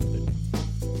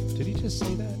just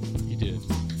say that? You did.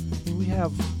 I mean, we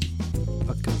have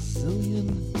a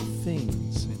gazillion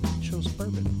things, and you chose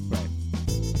bourbon. Right.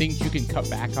 Things you can cut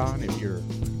back on if you're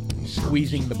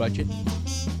squeezing the budget.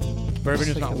 Bourbon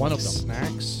is not one of them.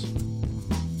 Snacks.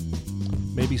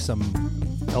 Maybe some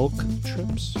elk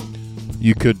trips.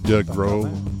 You could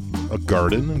grow a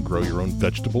garden and grow your own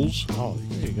vegetables. Oh,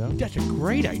 There you go. that's a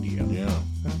great idea. Yeah.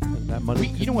 And that money.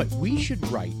 You know what? We should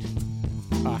write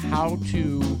how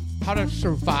to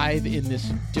survive in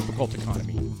this difficult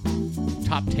economy.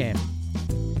 Top 10.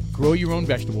 Grow your own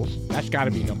vegetables. That's got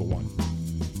to be number one.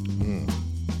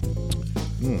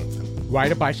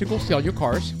 Ride a bicycle. Sell your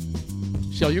cars.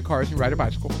 Sell your cars and ride a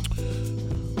bicycle.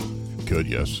 Good,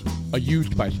 yes. A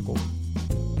used bicycle.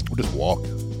 Or just walk.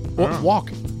 Or walk.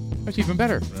 That's even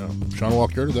better. Yeah. Sean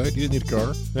walked here today. He didn't need a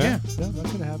car. Yeah. that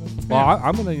could happen. Well,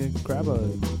 I'm going to grab a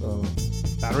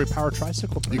battery-powered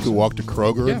tricycle. You could walk to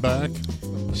Kroger and back.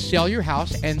 Sell your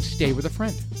house and stay with a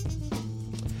friend.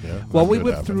 Yeah. Well, that we could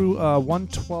went happen. through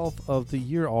 1/12 of the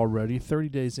year already, 30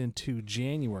 days into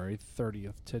January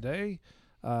 30th today.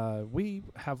 We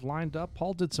have lined up.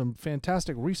 Paul did some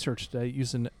fantastic research today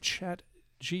using Chat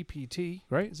GPT,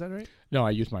 right? Is that right? No,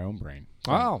 I used my own brain.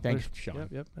 Wow. Thanks, Sean.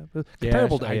 Yep.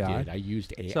 Comparable to I AI. did. I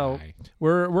used AI. So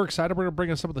we're excited. We're going to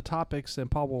bring in some of the topics, and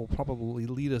Paul will probably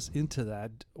lead us into that.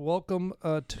 Welcome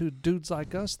to Dudes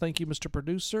Like Us. Thank you, Mr.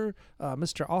 Producer,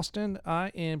 Mr. Austin. I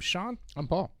am Sean. I'm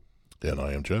Paul. And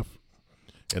I am Jeff.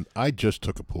 And I just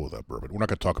took a pull of that bourbon. We're not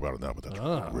going to talk about it now, but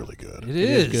that's really good. It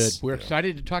is good. We're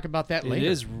excited to talk about that later. It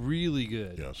is really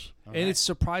good. Yes. And it's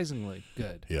surprisingly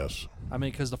good. Yes. I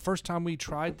mean, because the first time we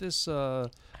tried this, a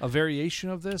variation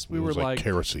of this, we It were was like like,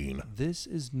 kerosene. this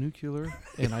is nuclear,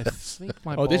 and I think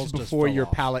my Oh, balls this is just before fell your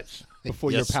off. palates.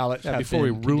 Before Yes. your palates. Yeah, have before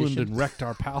we been ruined conditioned. and wrecked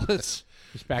our palates.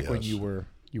 It's back when Yes. you were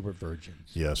virgins.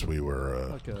 Yes, we were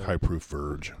Like a- high-proof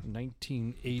verge.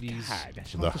 1980s God, that The-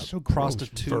 sounds so gross.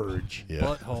 prostitute Verge. Yeah.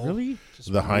 butthole. Really?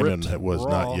 Just The hymen ripped was raw.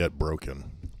 not yet broken.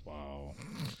 Wow.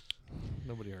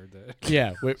 Nobody heard that.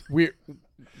 Yeah, we're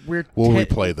We'll ten-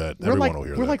 replay that. We're Everyone like will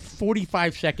hear we're that. like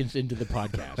 45 seconds into the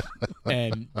podcast,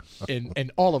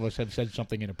 and all of us have said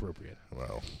something inappropriate.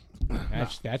 Well,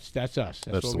 That's us. That's that's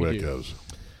what the we way do. it goes.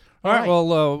 All right. right.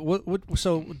 Well,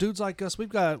 so dudes like us, we've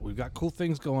got cool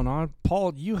things going on.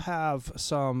 Paul, you have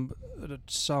some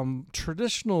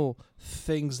traditional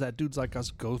things that dudes like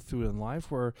us go through in life,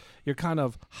 where you're kind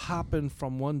of hopping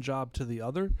from one job to the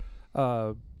other.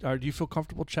 Do you feel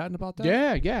comfortable chatting about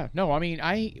that? Yeah. No, I mean,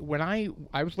 when I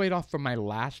was laid off from my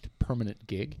last permanent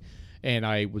gig, and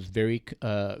I was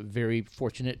very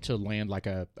fortunate to land like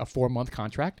a 4-month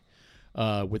contract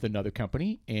with another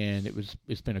company, and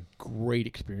it's been a great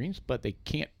experience. But they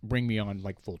can't bring me on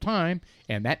like full time,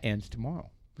 and that ends tomorrow.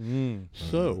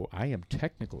 So I am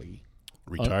technically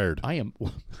Retired. I am.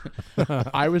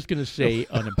 I was going to say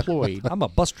unemployed, I'm a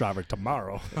bus driver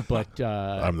tomorrow. but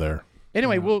I'm there.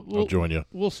 anyway, I'll we'll join you.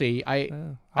 we'll see.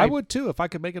 I would too if I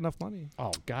could make enough money.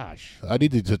 Oh gosh. I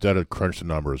need to sit down and crunch the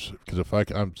numbers because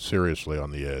I'm seriously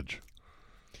on the edge.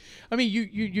 I mean,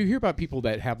 you hear about people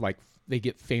that have like they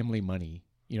get family money.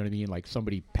 You know what I mean? Like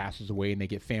somebody passes away and they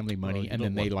get family money, and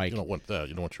then they like you don't want that.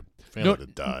 You don't want your family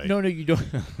to die. No, you don't.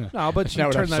 No, but That's you not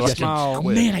what turn I'm that saying. smile. Oh,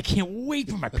 man, I can't wait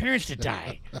for my parents to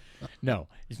die. No,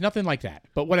 it's nothing like that.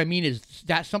 But what I mean is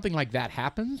that something like that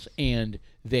happens, and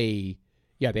they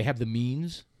have the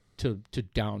means to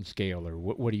downscale, or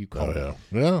what do you call Oh, it? yeah.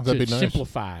 Yeah, that'd to be nice.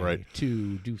 simplify, Right.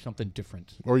 to do something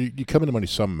different. Or you come into money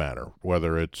some manner,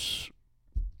 whether it's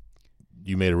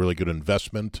you made a really good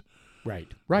investment, Right.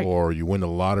 or you win the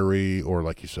lottery, or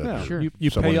like you said, Yeah, Sure. you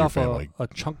someone pay in your off family. a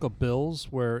chunk of bills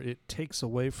where it takes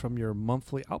away from your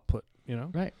monthly output. You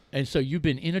know, Right. And so you've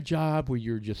been in a job where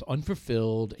you're just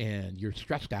unfulfilled and you're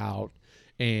stressed out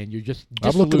and you're just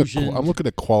I'm disillusioned. looking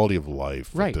at quality of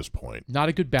life Right. at this point. Not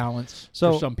a good balance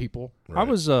So- for some people. I Right.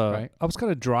 was Right. I was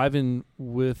kind of driving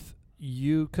with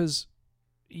you because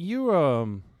you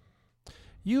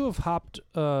have hopped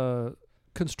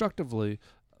constructively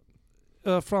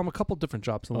from a couple different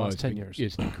jobs in the last 10 years.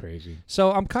 It's been crazy.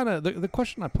 So I'm kind of the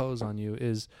question I pose on you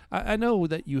is I know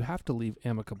that you have to leave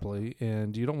amicably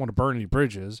and you don't want to burn any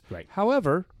bridges. Right.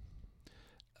 However,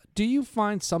 do you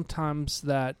find sometimes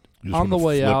that You just on the wanna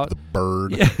way flip out, the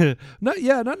bird.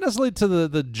 not necessarily to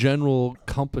the general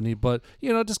company, but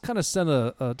just kind of send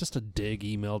a just a dig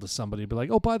email to somebody, be like,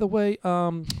 oh, by the way,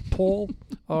 Paul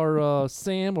or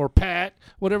Sam or Pat,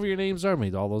 whatever your names are, I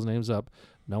made all those names up.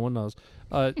 No one knows.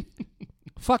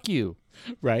 Fuck you.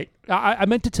 Right. I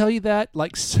meant to tell you that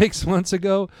like 6 months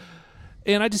ago,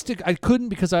 and I couldn't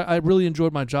because I really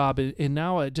enjoyed my job, and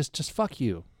now I just fuck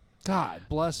you. God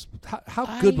bless.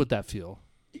 How good would that feel?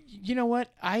 You know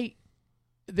what?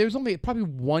 there's only probably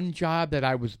one job that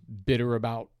I was bitter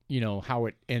about, how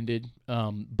it ended.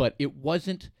 But it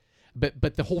wasn't.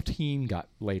 But the whole team got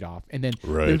laid off, and then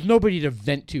there's nobody to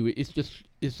vent to.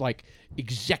 It's like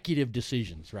executive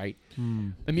decisions, right?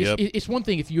 I mean, it's one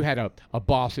thing if you had a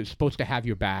boss who's supposed to have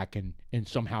your back, and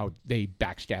somehow they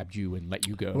backstabbed you and let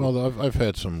you go. Well, I've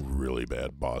had some really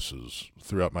bad bosses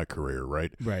throughout my career,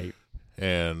 right? Right.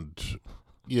 And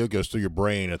it goes through your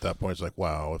brain at that point. It's like,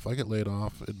 wow, if I get laid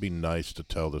off, it'd be nice to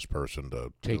tell this person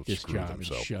to take this screw job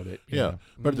themselves. and shove it. Yeah.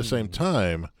 But at the same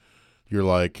time, you're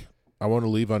like, I want to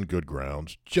leave on good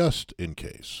grounds just in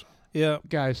case. Yeah.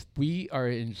 Guys, we are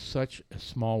in such a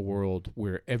small world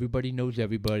where everybody knows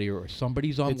everybody, or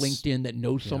somebody's on LinkedIn that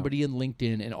knows somebody in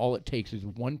LinkedIn, and all it takes is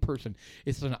one person.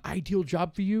 It's an ideal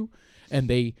job for you, and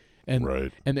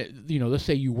let's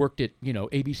say you worked at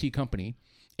ABC company,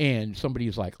 and somebody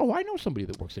is like, oh, I know somebody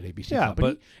that works at ABC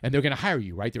company, and they're going to hire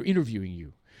you, right? They're interviewing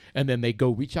you. And then they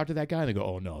go reach out to that guy and they go,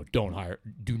 oh, no, do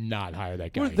not hire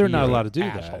that guy. Well, they're not allowed to do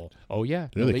asshole. that. Oh, yeah.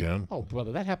 Yeah, they can. Oh,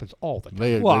 brother, that happens all the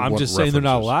time. I'm just saying they're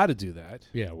not allowed to do that.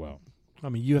 Yeah, well. I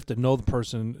mean, you have to know the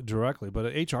person directly, but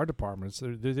at HR departments,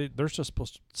 they're just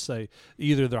supposed to say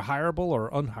either they're hireable or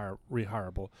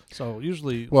rehirable. So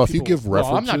usually, if you give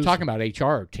references, I'm not talking about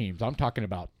HR teams. I'm talking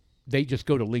about they just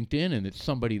go to LinkedIn and it's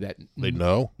somebody that they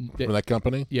know from that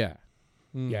company. Yeah.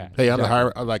 Yeah. Hey, I'm the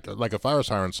hire. Like if I was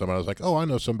hiring someone, I was like, oh, I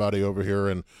know somebody over here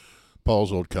in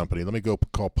Paul's old company. Let me go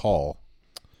call Paul.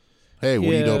 Hey, what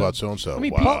do you know about so and so? I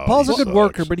mean, wow, Paul's a good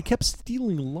worker, but he kept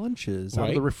stealing lunches out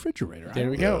of the refrigerator. There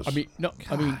we go. I mean, no,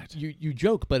 God. I mean, you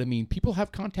joke, but I mean, people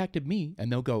have contacted me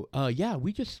and they'll go, yeah,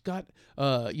 we just got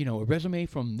a resume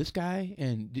from this guy,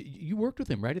 and you worked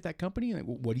with him, right, at that company. And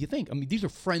what do you think? I mean, these are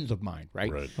friends of mine,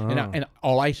 right? And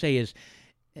all I say is,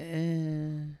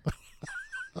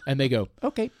 and they go,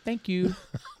 okay, thank you.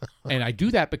 And I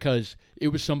do that because it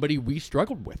was somebody we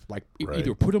struggled with. Like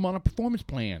either put them on a performance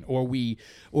plan, or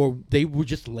they were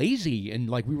just lazy, and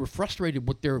like we were frustrated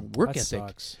with their work ethic.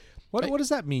 Sucks. What does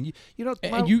that mean? You know,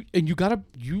 I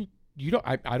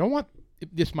don't want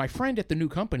this. My friend at the new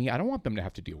company, I don't want them to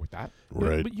have to deal with that.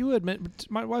 Right. But you admit,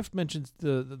 my wife mentions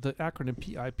the acronym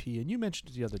PIP, and you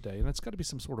mentioned it the other day, and it's got to be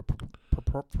some sort of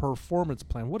performance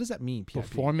plan. What does that mean? PIP?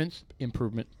 Performance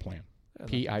Improvement Plan.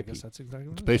 PIP. I guess that's exactly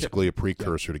what it's basically a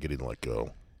precursor to getting let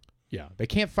go. Yeah, they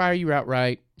can't fire you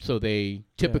outright, so they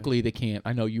typically they can't.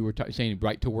 I know you were saying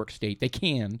right to work state. They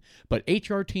can, but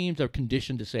HR teams are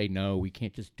conditioned to say no. We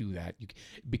can't just do that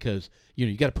because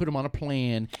you got to put them on a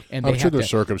plan. And I'm sure there's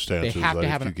circumstances that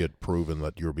if you get proven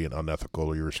that you're being unethical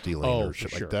or you're stealing or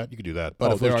shit like that, you can do that.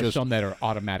 But if there are some that are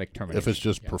automatic termination. If it's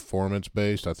just performance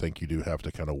based, I think you do have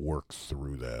to kind of work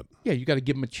through that. Yeah, you got to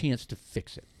give them a chance to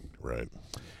fix it. Right.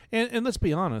 And let's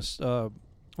be honest.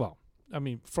 I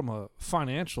mean, from a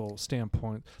financial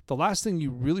standpoint, the last thing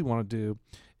you really want to do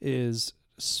is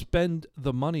spend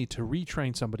the money to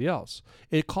retrain somebody else.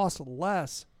 It costs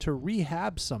less to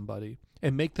rehab somebody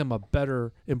and make them a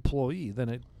better employee than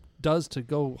it does to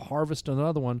go harvest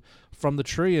another one from the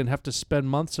tree and have to spend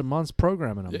months and months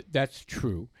programming them. That's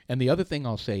true. And the other thing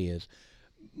I'll say is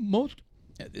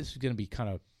this is going to be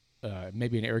kind of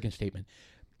maybe an arrogant statement.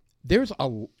 There's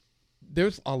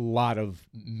a lot of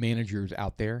managers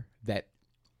out there that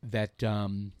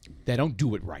don't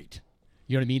do it right.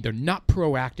 You know what I mean? They're not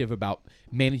proactive about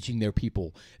managing their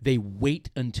people. They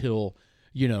wait until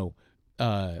they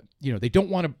don't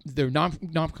want to. They're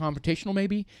non-confrontational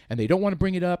maybe, and they don't want to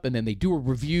bring it up. And then they do a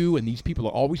review, and these people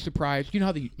are always surprised. You know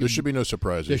how there should be no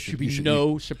surprises. There should be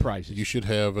no surprises. You should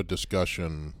have a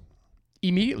discussion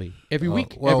immediately, every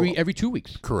week, every 2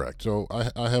 weeks. Correct. So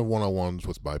I have one-on-ones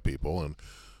with my people, and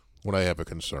when I have a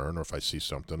concern or if I see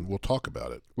something, we'll talk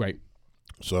about it. Right.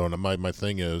 So my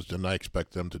thing is, and I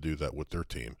expect them to do that with their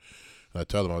team. And I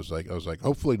tell them, I was like,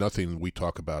 hopefully nothing we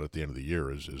talk about at the end of the year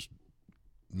is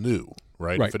new,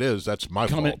 right? If it is, that's my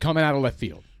fault. Coming out of left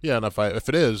field. Yeah, and if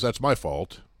it is, that's my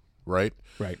fault, right?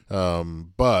 Right.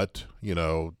 But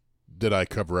did I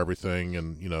cover everything?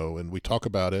 And we talk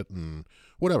about it and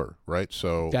whatever, right?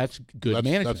 So that's good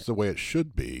management. That's the way it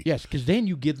should be. Yes, because then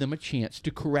you give them a chance to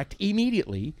correct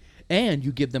immediately, and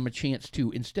you give them a chance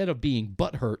to, instead of being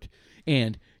butthurt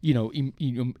and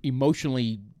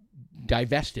emotionally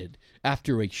divested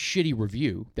after a shitty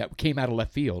review that came out of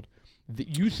left field,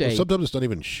 you say sometimes it's not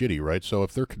even shitty, right? So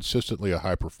if they're consistently a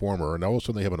high performer and all of a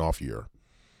sudden they have an off year,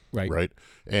 right,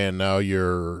 and now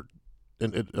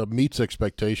it meets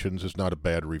expectations is not a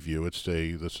bad review. It's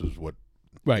this is what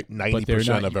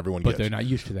 90% of everyone gets. But they're not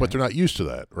used to that. But they're not used to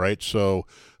that, right? So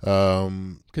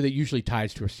because it usually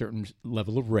ties to a certain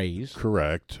level of raise.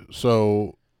 Correct.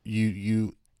 So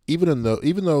you even though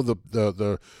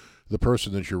the the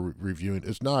person that you're reviewing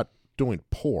is not doing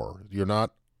poor. You're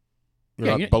not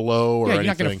you're below or anything.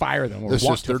 You're not going to fire them. Or it's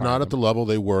want just to they're fire not them. at the level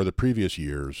they were the previous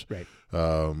years. Right.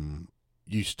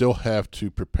 You still have to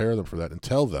prepare them for that and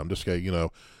tell them, just say,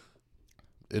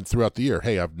 and throughout the year,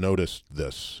 hey, I've noticed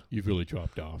this. You've really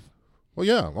dropped off. Well,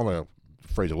 yeah, I'm going to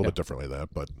phrase it a little bit differently than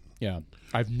that, but yeah,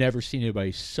 I've never seen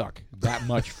anybody suck that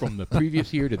much from the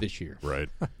previous year to this year. Right.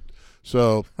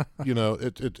 So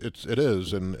it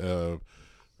is, and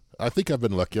I think I've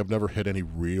been lucky. I've never had any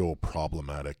real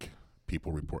problematic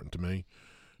people reporting to me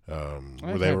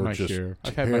where they were just terrible.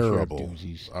 I've had my share of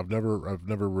doozies. I've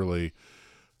never really.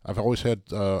 I've always had.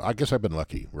 I guess I've been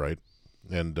lucky, right?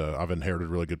 And I've inherited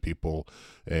really good people,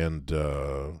 and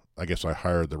I guess I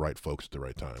hired the right folks at the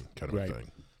right time, kind of a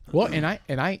thing. Well, and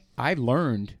I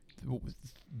learned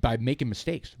by making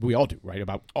mistakes. We all do, right?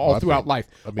 About all throughout life.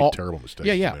 I've made terrible mistakes.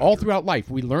 Yeah. All throughout life,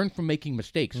 we learn from making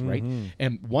mistakes, right? Mm-hmm.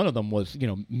 And one of them was,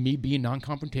 me being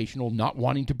non-confrontational, not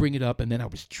wanting to bring it up, and then I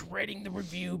was dreading the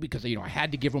review because I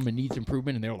had to give them a needs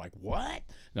improvement, and they were like, "What?"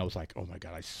 And I was like, "Oh my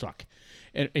god, I suck."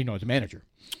 And as a manager,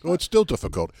 well, it's still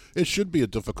difficult. It should be a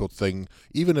difficult thing,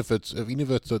 even if it's a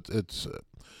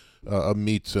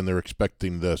meets and they're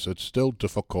expecting this. It's still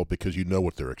difficult because you know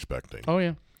what they're expecting. Oh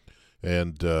yeah,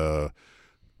 and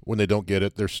when they don't get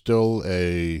it, there's still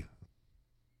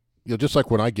just like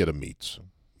when I get a meets,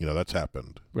 that's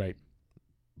happened. Right.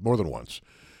 More than once.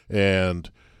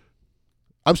 And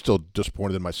I'm still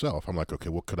disappointed in myself. I'm like, okay,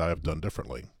 what could I have done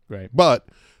differently? Right. But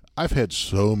I've had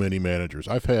so many managers.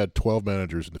 I've had 12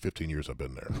 managers in the 15 years I've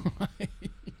been there.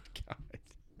 God.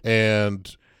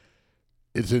 And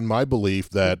it's in my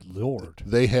belief that Lord,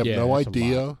 they have no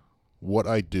idea what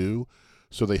I do,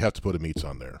 so they have to put a meets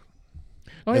on there.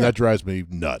 Oh, and that drives me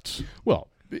nuts. Well,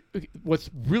 what's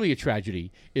really a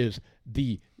tragedy is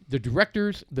the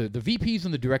directors, the VPs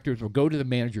and the directors will go to the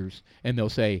managers and they'll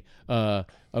say,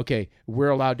 okay, we're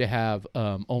allowed to have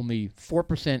only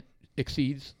 4%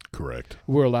 exceeds. Correct.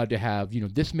 We're allowed to have,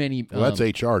 this many. Well, that's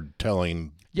HR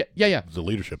telling the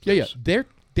leadership this. Yeah,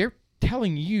 they're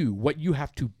telling you what you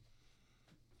have to,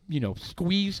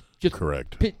 squeeze. Just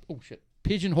correct.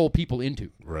 Pigeonhole people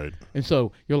into. Right. And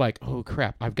so you're like, oh,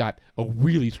 crap, I've got a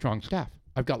really strong staff.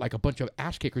 I've got like a bunch of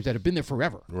ass kickers that have been there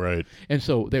forever. Right. And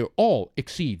so they're all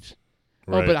exceeds.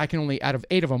 Right. Oh, but I can only, out of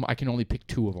 8 of them, I can only pick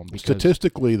 2 of them. Because,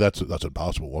 statistically, that's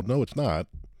impossible. Well, no, it's not.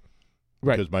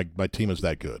 Right. Because my team is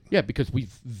that good. Yeah, because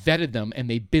we've vetted them and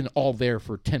they've been all there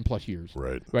for 10 plus years.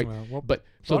 Right. Right. But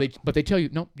they tell you,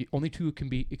 no, only 2 can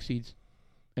be exceeds.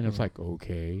 And it's like,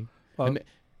 okay.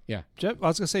 Yeah. Jeff, I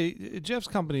was going to say, Jeff's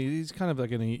company, he's kind of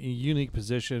like in a unique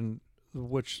position,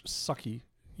 which sucky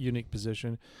unique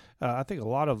position. I think a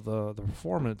lot of the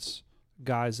performance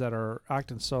guys that are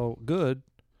acting so good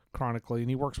chronically, and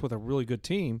he works with a really good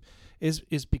team, is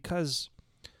because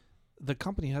the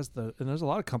company has and there's a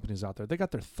lot of companies out there, they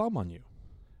got their thumb on you.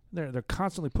 They're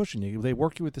constantly pushing you. They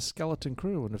work you with the skeleton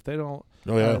crew, and if they don't,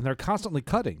 and they're constantly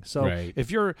cutting. So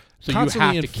if you're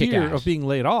constantly in fear of being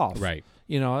laid off, right?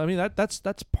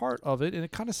 That's part of it, and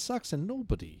it kind of sucks. And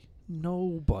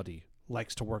nobody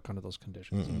likes to work under those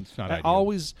conditions. Mm-hmm. It's not I ideal.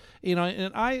 always,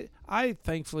 and I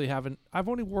thankfully haven't. I've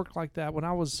only worked like that when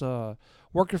I was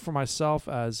working for myself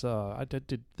as I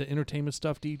did the entertainment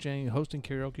stuff, DJing, hosting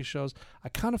karaoke shows. I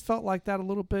kind of felt like that a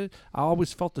little bit. I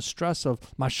always felt the stress of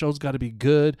my show's got to be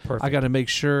good. Perfect. I got to make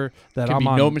sure that Can I'm be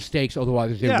on no mistakes,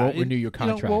 otherwise they won't renew your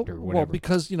contract or whatever. Well,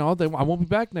 because I won't be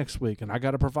back next week, and I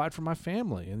got to provide for my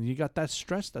family, and you got that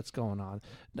stress that's going on.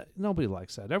 Nobody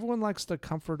likes that. Everyone likes the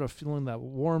comfort of feeling that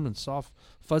warm and soft,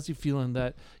 fuzzy feeling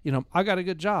that I got a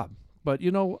good job. But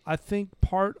I think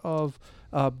part of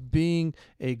being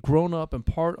a grown-up and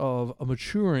part of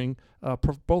maturing,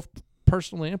 both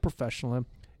personally and professionally,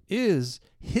 is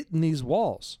hitting these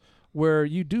walls where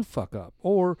you do fuck up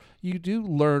or you do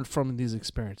learn from these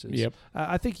experiences. Yep.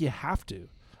 I think you have to.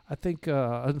 I think,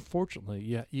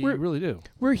 unfortunately, you really do.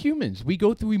 We're humans. We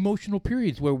go through emotional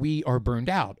periods where we are burned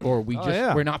out or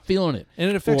we're not feeling it. And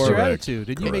it affects your Correct. attitude.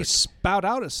 And you may spout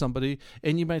out at somebody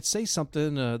and you might say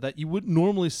something that you wouldn't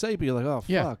normally say, but you're like, oh,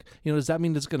 fuck. Yeah. Does that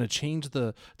mean it's going to change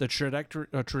the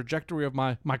trajectory of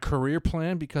my career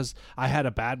plan because I had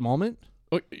a bad moment?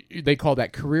 They call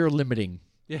that career limiting.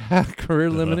 Yeah, career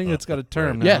limiting. It's got a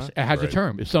term now. Yes, it has a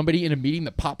term. If somebody in a meeting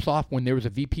that pops off when there was a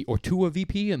VP or to a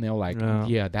VP, and they're like,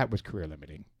 yeah, that was career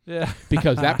limiting. Yeah.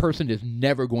 Because that person is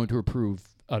never going to approve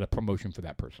a promotion for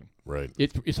that person. Right.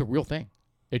 It's a real thing.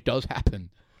 It does happen.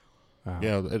 Wow.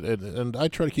 Yeah, and I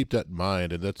try to keep that in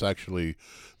mind, and that's actually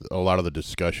a lot of the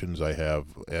discussions I have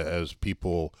as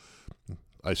people.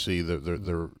 I see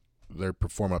that they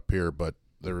perform up here, but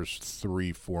there's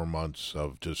 3-4 months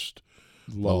of just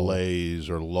malaise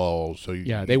or lull. So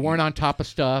they weren't on top of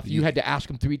stuff. You had to ask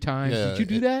them 3 times. Did you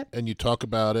do that? And you talk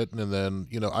about it, and then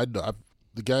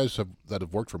the guys that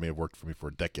have worked for me for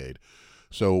a decade.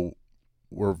 So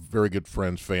we're very good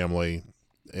friends, family,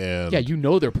 and you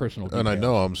know their personal details. And I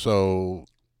know them, so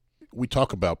we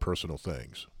talk about personal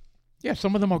things. Yeah,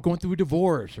 some of them are going through a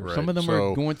divorce, or some of them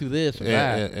are going through this or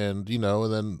that. And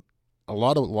then a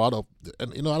lot of,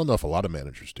 and I don't know if a lot of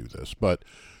managers do this, but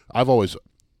I've always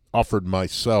offered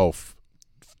myself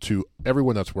to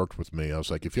everyone that's worked with me. I was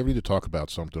like, if you ever need to talk about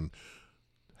something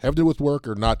having to do with work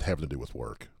or not having to do with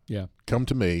work, come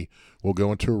to me. We'll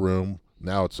go into a room.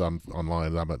 Now it's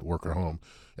online. I'm at work or home,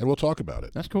 and we'll talk about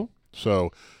it. That's cool.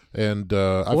 So, and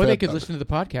they could listen to the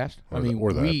podcast.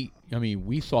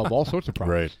 We solve all sorts of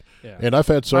problems. Right. Yeah. And I've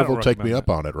had several take me up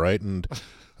on it. Right. And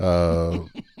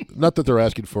not that they're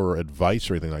asking for advice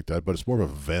or anything like that, but it's more of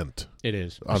a vent. It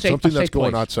is on something that's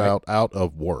going on out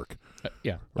of work.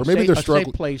 Or maybe they're struggling. A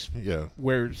safe place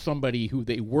where somebody who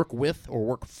they work with or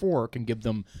work for can give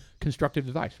them constructive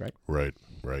advice, right? Right.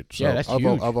 So that's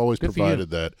huge. I've always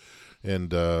provided that,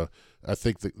 and I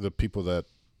think the people that,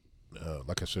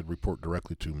 like I said, report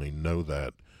directly to me know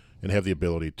that and have the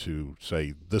ability to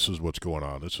say, this is what's going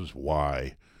on, this is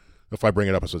why. If I bring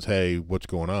it up and says, hey, what's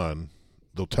going on,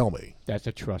 they'll tell me. That's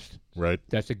a trust. Right.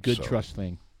 That's a good trust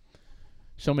thing.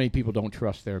 So many people don't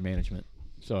trust their management,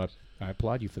 so I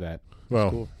applaud you for that. Well,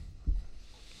 cool.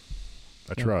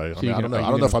 I try. So I don't know. I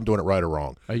don't know if I'm doing it right or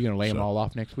wrong. Are you going to lay them all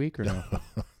off next week or no?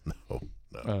 No.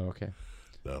 Oh, okay.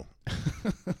 No.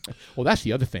 Well, that's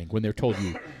the other thing. When they're told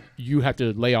you have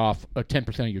to lay off 10%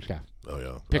 of your staff. Oh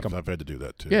yeah, Pick them. I've had to do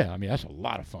that too. Yeah, I mean that's a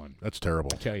lot of fun. That's terrible.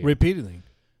 I tell you. Repeatedly.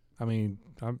 I mean,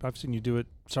 I've seen you do it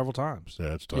several times.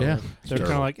 Yeah, it's terrible. Yeah. They're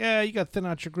kind of like, you got to thin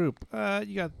out your group.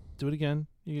 You got to do it again.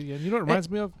 You know what it reminds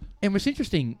me of? And what's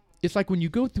interesting, it's like when you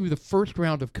go through the first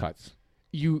round of cuts,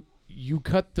 you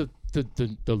cut the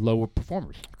lower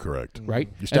performers. Correct. Right?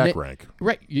 You stack rank.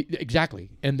 Right.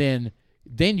 Exactly. And then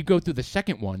you go through the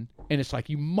second one, and it's like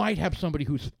you might have somebody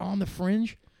who's on the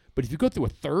fringe, but if you go through a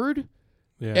third,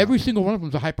 every single one of them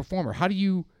is a high performer. How do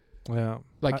you... Yeah,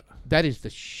 that is the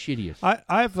shittiest.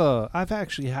 I've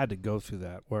actually had to go through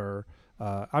that where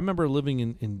I remember living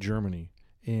in Germany,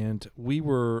 and we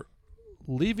were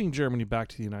leaving Germany back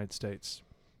to the United States,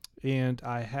 and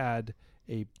I had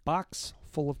a box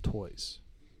full of toys,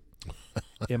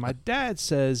 and my dad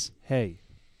says, "Hey,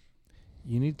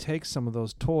 you need to take some of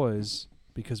those toys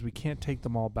because we can't take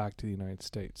them all back to the United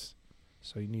States,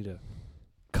 so you need to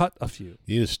cut a few.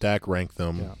 You need to stack rank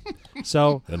them." Yeah.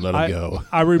 So and let them go.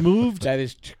 I removed. That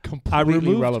is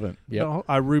completely relevant. Yep. No,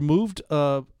 I removed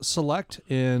select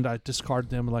and I discarded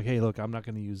them. Like, hey, look, I'm not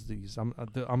going to use these. I'm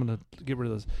going to get rid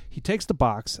of those. He takes the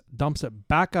box, dumps it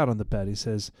back out on the bed. He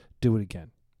says, "Do it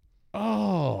again."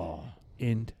 Oh.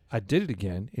 And I did it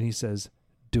again, and he says,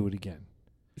 "Do it again."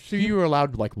 So you were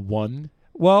allowed like one?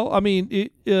 Well, I mean,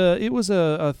 it was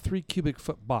a 3 cubic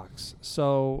foot box,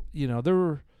 so there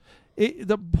were.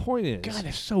 The point is, God,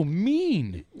 that's so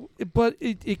mean. But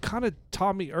it kind of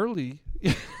taught me early,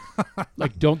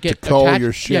 like don't get to call attached.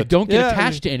 your shit. Yeah, don't get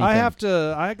attached to anything.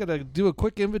 I got to do a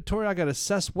quick inventory. I got to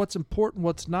assess what's important,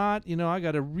 what's not. I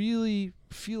got to really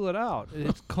feel it out.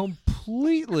 It's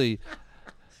completely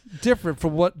different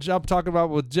from what I'm talking about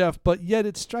with Jeff, but yet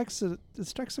it strikes a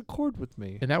chord with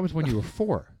me. And that was when you were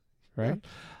 4, right?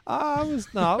 I was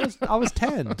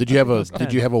 10. Did you have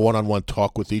a one-on-one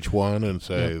talk with each one and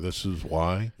say this is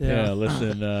why? Yeah,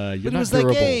 listen, you're not durable.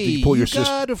 Like, hey, did you pull your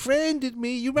got a friend in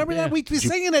me. You remember that we were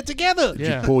singing it together? Did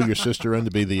you pull your sister in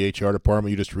to be the HR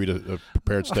department? You just read a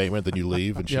prepared statement, then you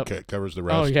leave, and she covers the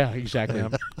rest. Oh yeah, exactly.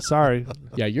 Sorry.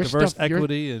 Yeah, your diverse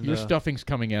equity and your stuffing's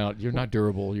coming out. You're not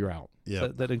durable. You're out. Yeah,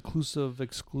 that inclusive,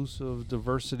 exclusive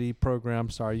diversity program.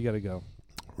 Sorry, you got to go.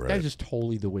 Right. That is just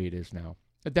totally the way it is now.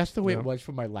 That's the way it was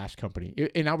for my last company,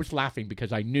 and I was laughing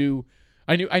because I knew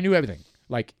everything.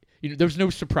 Like there's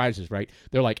no surprises, right?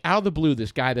 They're like out of the blue,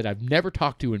 this guy that I've never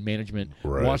talked to in management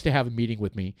wants to have a meeting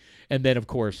with me, and then of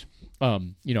course,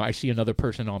 I see another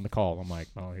person on the call. I'm like,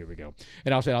 oh, here we go,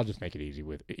 and I'll just make it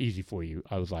easy for you.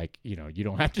 I was like, you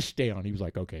don't have to stay on. He was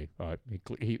like, okay, and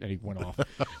he went off,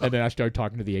 and then I started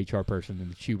talking to the HR person,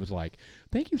 and she was like,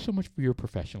 thank you so much for your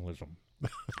professionalism.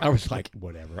 I was like,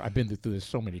 whatever. I've been through this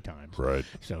so many times. Right.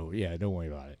 So, yeah, don't worry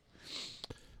about it.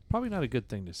 Probably not a good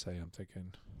thing to say, I'm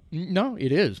thinking. No,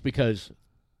 it is because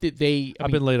I've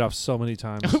been laid off so many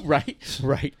times.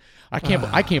 Right. I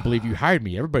can't believe you hired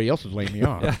me. Everybody else is laying me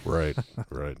off. Right.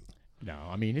 No,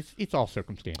 I mean it's all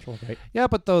circumstantial, right? Yeah,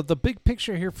 but the big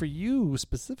picture here for you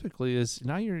specifically is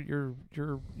now you're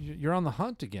on the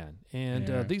hunt again,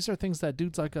 and these are things that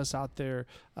dudes like us out there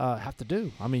have to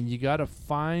do. I mean, you got to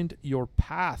find your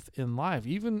path in life,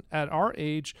 even at our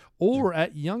age or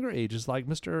at younger ages, like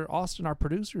Mr. Austin, our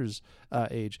producer's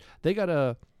age. They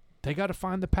gotta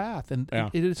find the path, and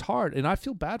it is hard. And I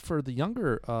feel bad for the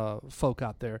younger folk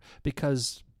out there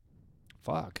because,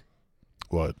 fuck,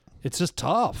 what? It's just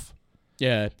tough.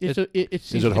 Yeah, is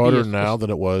it harder now than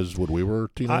it was when we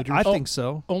were teenagers? I think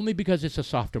so. Only because it's a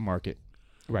softer market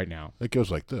right now. It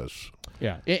goes like this.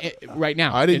 Yeah, right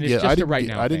now. I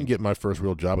didn't get my first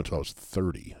real job until I was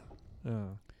 30.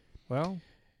 Well,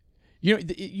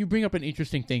 you bring up an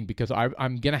interesting thing because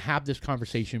I'm going to have this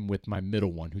conversation with my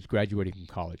middle one who's graduating from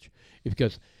college.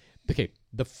 Because,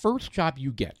 the first job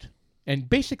you get, and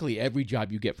basically every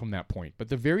job you get from that point, but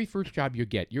the very first job you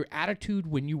get, your attitude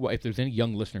if there's any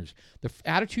young listeners, the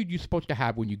attitude you're supposed to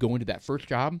have when you go into that first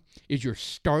job is you're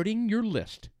starting your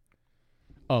list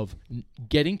of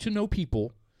getting to know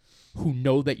people who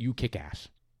know that you kick ass.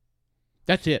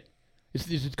 That's it.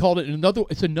 It's called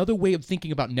it's another way of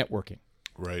thinking about networking.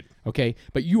 Right. Okay?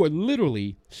 But you are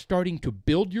literally starting to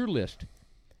build your list.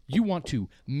 You want to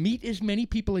meet as many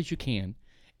people as you can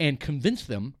and convince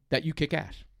them that you kick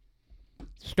ass.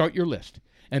 Start your list.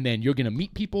 And then you're going to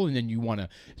meet people, and then you want to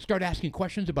start asking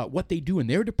questions about what they do in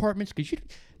their departments because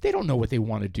they don't know what they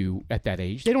want to do at that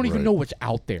age. They don't even know what's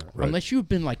out there unless you've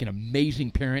been like an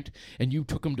amazing parent and you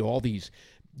took them to all these,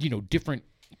 different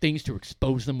things to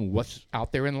expose them to what's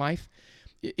out there in life.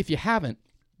 If you haven't,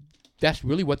 that's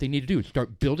really what they need to do.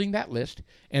 Start building that list,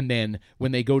 and then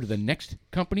when they go to the next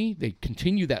company, they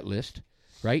continue that list,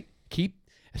 right?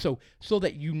 So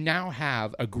that you now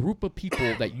have a group of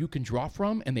people that you can draw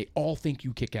from, and they all think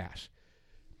you kick ass.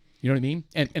 You know what I mean?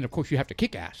 And of course, you have to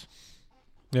kick ass.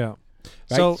 Yeah.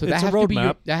 Right? So it's a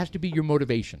roadmap. That has to be your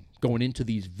motivation going into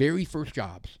these very first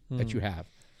jobs that you have.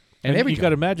 And you got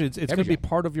to imagine it's going to be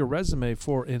part of your resume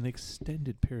for an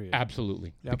extended period.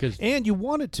 Absolutely. Yep. And you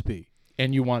want it to be.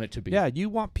 And you want it to be. Yeah, you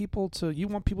want people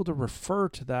to refer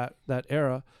to that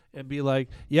era and be like,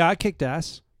 yeah, I kicked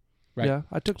ass. Right. Yeah,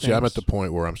 I took. See, I'm at the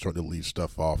point where I'm starting to leave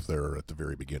stuff off there at the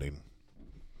very beginning.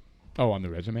 Oh, on the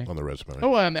resume. On the resume.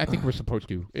 Oh, I think we're supposed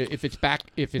to. If it's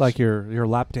like your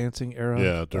lap dancing era.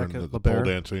 Yeah, during the pole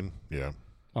dancing. Yeah.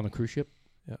 On the cruise ship.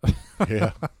 Yeah.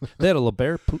 Yeah. They had a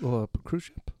LeBaire cruise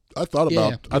ship. I thought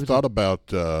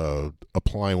about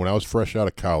applying when I was fresh out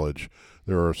of college.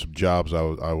 There were some jobs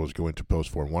I was going to post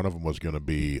for, and one of them was going to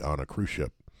be on a cruise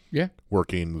ship. Yeah.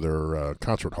 Working their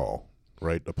concert hall.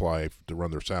 Right, apply to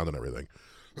run their sound and everything.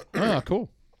 Ah,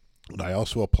 cool. And I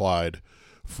also applied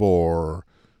for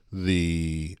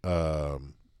the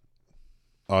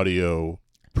audio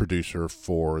producer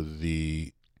for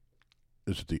is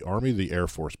it the Army, the Air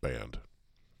Force Band?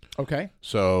 Okay.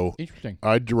 So interesting.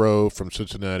 I drove from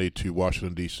Cincinnati to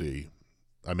Washington D.C.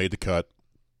 I made the cut.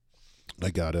 I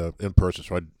got in person,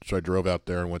 so I drove out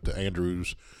there and went to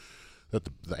Andrews. At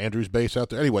the Andrews base out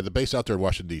there. Anyway, the base out there in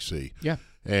Washington D.C. Yeah.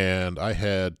 And I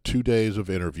had 2 days of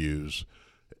interviews,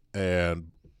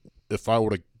 and if I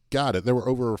would have got it, there were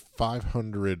over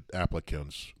 500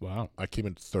 applicants. Wow. I came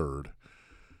in third,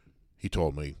 he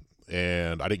told me,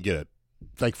 and I didn't get it.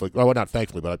 Thankfully, well, not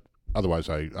thankfully, but otherwise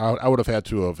I would have had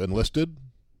to have enlisted,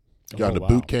 gone to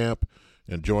boot camp,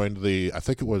 and joined I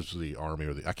think it was the Army,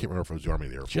 I can't remember if it was the Army or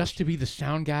the Air Force. Just to be the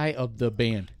sound guy of the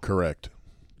band. Correct.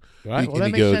 Right. Well,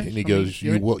 that makes sense. And he goes,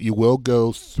 you will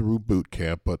go through boot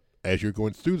camp, but as you're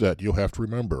going through that, you'll have to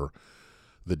remember,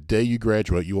 the day you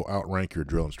graduate, you will outrank your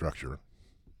drill instructor.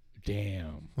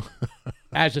 Damn.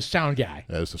 As a sound guy.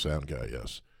 As the sound guy,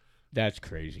 yes. That's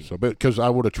crazy. So, because I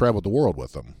would have traveled the world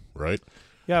with them, right?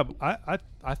 Yeah, but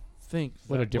I think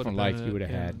what a different life you would have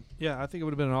had. Yeah, I think it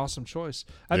would have been an awesome choice.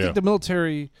 I think the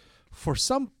military, for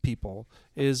some people,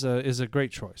 is a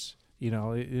great choice.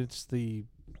 It's the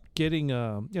getting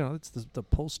it's the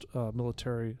post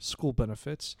military school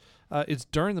benefits. It's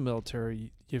during the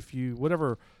military, if you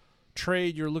whatever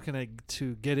trade you're looking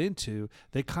to get into,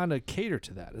 they kind of cater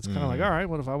to that. It's kind of like, all right,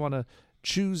 what if I want to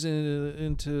choose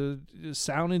into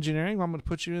sound engineering? I'm going to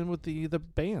put you in with the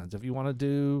bands. If you want to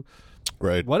do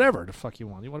whatever the fuck you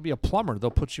want to be a plumber,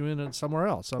 they'll put you in somewhere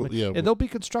else. And they'll be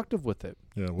constructive with it.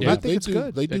 Yeah, well, I think it's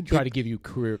good. They try to give you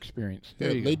career experience. Yeah,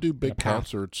 they do big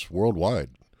concerts worldwide.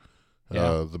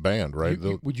 Yeah. The band, right?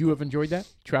 Would you have enjoyed that,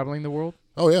 traveling the world?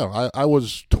 Oh, yeah. I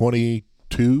was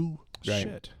 22. Right.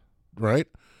 Shit. Right?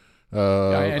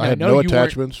 I had no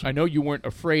attachments. I know you weren't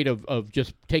afraid of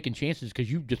just taking chances because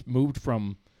you just moved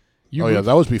from... that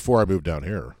was before I moved down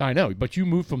here. I know, but you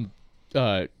moved from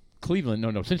Cleveland,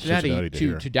 Cincinnati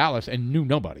to Dallas, and knew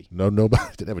nobody. Nobody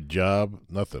didn't have a job,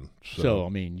 nothing. So I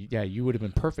mean, yeah, you would have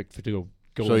been perfect to go.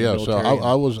 So in the yeah, military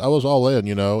I was all in,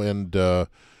 and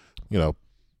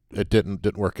it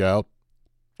didn't work out,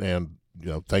 and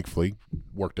thankfully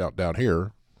worked out down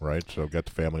here. Right, so got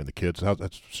the family and the kids.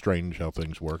 That's strange how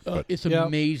things work. But it's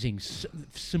amazing,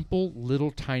 simple little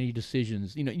tiny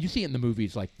decisions. You see it in the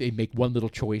movies, like they make one little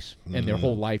choice and their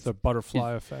whole life. The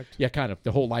butterfly effect. Yeah, kind of.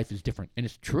 The whole life is different, and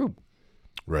it's true.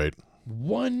 Right.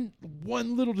 One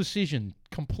little decision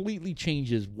completely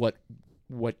changes what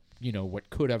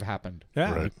could have happened.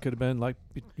 Yeah, right. It could have been like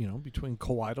between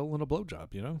coital and a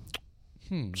blowjob.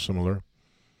 Similar.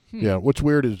 Yeah, what's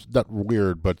weird is not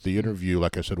weird, but the interview,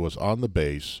 like I said, was on the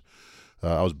base.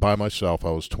 I was by myself. I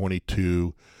was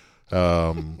 22,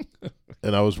 and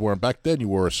I was wearing. Back then, you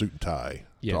wore a suit and tie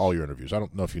to all your interviews. I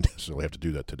don't know if you necessarily have to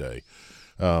do that today.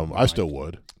 I still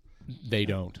would. They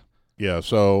don't. Yeah,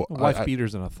 so wife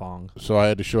beaters and a thong. So I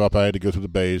had to show up. I had to go through the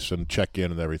base and check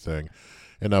in and everything,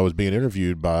 and I was being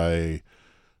interviewed by,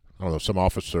 some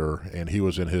officer, and he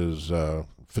was in his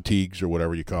fatigues or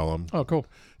whatever you call them. Oh, cool.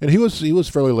 And he was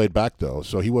fairly laid back though,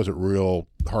 so he wasn't real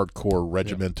hardcore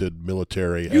regimented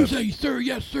military. You say sir,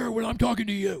 yes sir, when I'm talking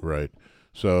to you. Right.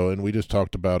 So, and we just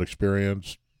talked about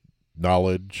experience,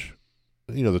 knowledge,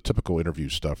 the typical interview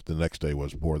stuff. The next day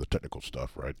was more the technical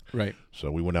stuff, right? Right. So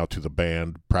we went out to the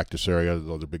band practice area,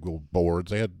 the big old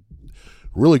boards. They had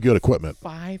really good equipment.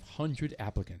 500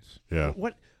 applicants. Yeah.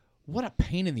 What a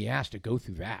pain in the ass to go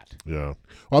through that. Yeah.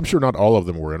 Well, I'm sure not all of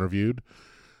them were interviewed.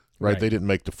 Right, they didn't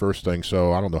make the first thing,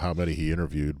 so I don't know how many he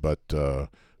interviewed, but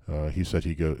he said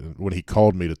when he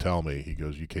called me to tell me, he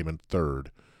goes, "You came in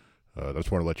third. I just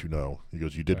want to let you know." He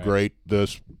goes, "You did great,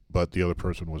 but the other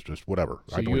person was just whatever."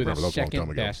 So I don't you're remember. the That was a long time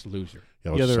second ago. best loser.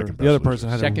 Yeah, the other person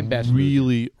had second a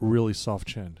really, really soft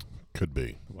chin. Could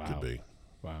be. Wow. Could be.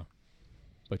 Wow.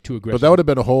 But too aggressive. But that would have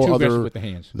been a whole other. With the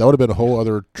hands. That would have been a whole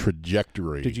other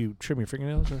trajectory. Did you trim your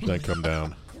fingernails or something? Then come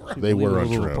down. They were a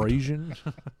little untrimmed. abrasion.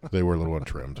 They were a little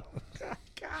untrimmed.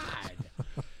 God.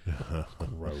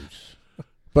 Gross.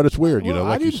 But it's weird, Well,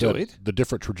 like I you didn't do said, it. the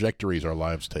different trajectories our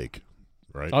lives take,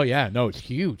 right? Oh, yeah. No, it's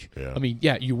huge. Yeah. I mean,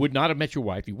 you would not have met your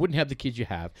wife. You wouldn't have the kids you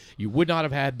have. You would not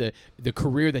have had the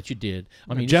career that you did.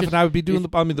 I mean, Jeff and I would be doing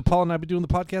Paul and I would be doing the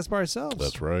podcast by ourselves.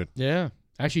 That's right. Yeah.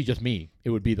 Actually, just me. It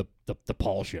would be the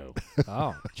Paul show.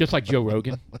 Oh. Just like Joe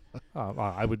Rogan.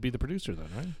 I would be the producer then,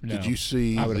 right? No, Did you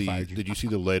see Did you see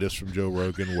the latest from Joe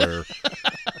Rogan where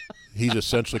he's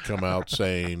essentially come out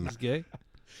saying He's gay?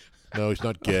 no, he's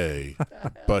not gay,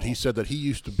 but he said that he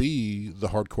used to be the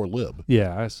hardcore lib.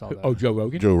 Yeah, I saw that. Oh, Joe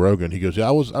Rogan? Joe Rogan. He goes, yeah,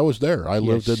 I was there. I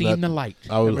lived in that. The light.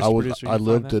 I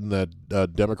lived in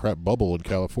that Democrat bubble in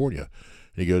California.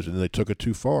 He goes, and they took it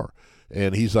too far.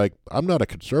 And he's like, I'm not a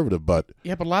conservative, but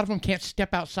Yeah, but a lot of them can't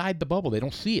step outside the bubble. They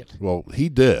don't see it. well, he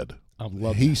did. I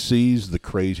love He that. sees the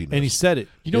craziness. And he said it.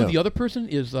 You know, Yeah. the other person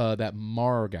is that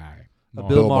Maher guy.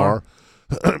 Bill Maher.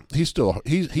 he's Bill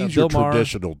your Maher.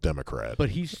 traditional Democrat. But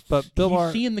Bill he's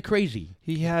Maher- seeing the crazy.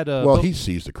 He had a well, he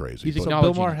sees the crazy. He's but- So Bill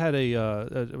acknowledging Maher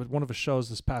it. had one of his shows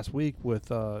this past week with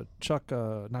Chuck,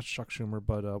 not Chuck Schumer,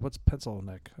 but what's Pencil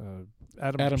Neck?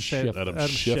 Adam Schiff. Adam Adam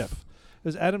Schiff. Schiff. It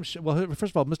was Adam. Well,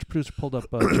 first of all, Mr. Producer pulled up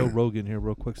Joe Rogan here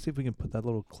real quick. See if we can put that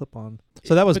little clip on.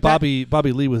 So that was But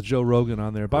Bobby Lee with Joe Rogan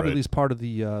on there. Bobby Right. Lee's part of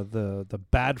the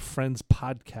Bad Friends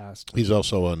podcast. He's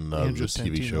also on Andrew the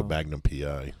TV show Santino. Magnum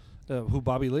PI. Who,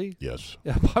 Bobby Lee? Yes.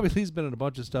 Yeah, Bobby Lee's been in a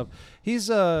bunch of stuff. He's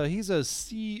a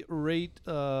C rate.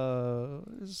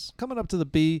 Is coming up to the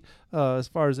B as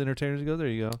far as entertainers go. There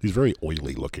you go. He's very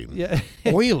oily looking. Yeah.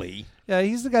 Oily. Yeah,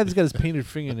 he's the guy that's got his painted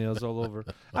fingernails all over.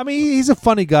 I mean, he's a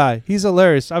funny guy. He's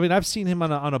hilarious. I mean, I've seen him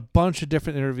on a bunch of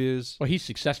different interviews. Well, he's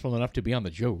successful enough to be on the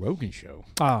Joe Rogan show.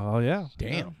 Oh yeah.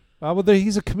 Damn. Well,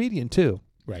 he's a comedian too.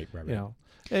 Right. You know,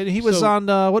 and he was on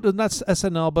what? Not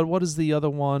SNL, but what is the other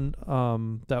one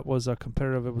that was a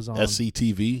competitive? It was on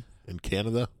SCTV in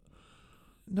Canada.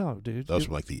 No, dude. That was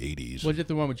from like the 80s. Was it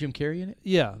the one with Jim Carrey in it?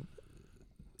 Yeah.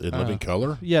 In Living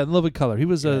Color? Yeah, in Living Color. He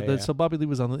was Yeah. so Bobby Lee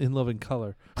was on In Living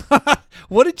Color.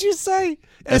 What did you say?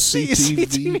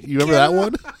 SCTV. You remember that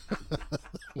one?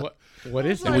 What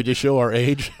is Did that? we just show our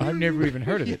age? I've never even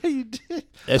heard of it. Yeah, you did.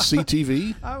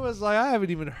 SCTV? I was like, I haven't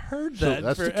even heard that.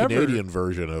 That's forever. the Canadian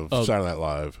version of Saturday Night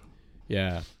Live.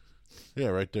 Yeah. Yeah,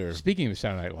 right there. Speaking of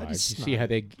Saturday Night Live, you see how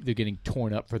they're getting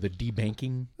torn up for the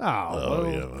debanking? Oh,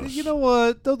 yeah. You know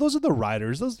what? Those are the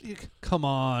writers. Come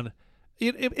on.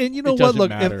 And you know It what? doesn't Look,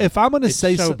 matter. if I'm going to It's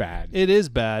say so bad. it is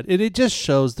bad, and it just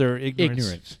shows their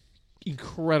ignorance.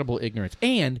 Incredible ignorance,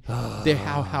 and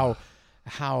how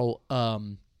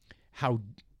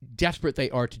desperate they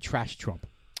are to trash Trump.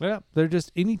 Yeah, they're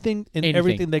just anything and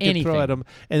everything they can throw at them,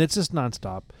 and it's just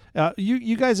nonstop.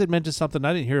 You guys had mentioned something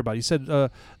I didn't hear about. You said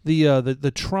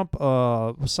the Trump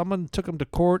someone took him to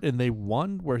court and they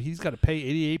won, where he's got to pay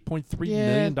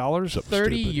 $88.3 million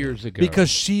 30 years ago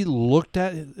because he looked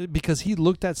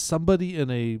at somebody in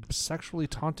a sexually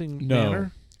taunting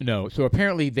manner. No, so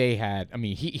apparently they had. I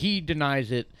mean, he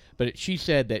denies it, but she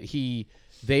said that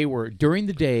they were during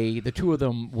the day. The two of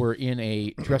them were in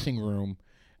a dressing room.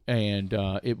 And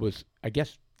it was, I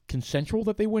guess, consensual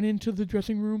that they went into the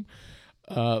dressing room,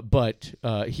 but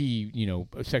he,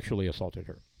 sexually assaulted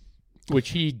her, which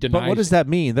he denies. But what does that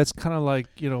mean? That's kind of like,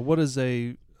 what is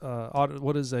a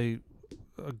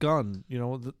gun?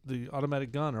 The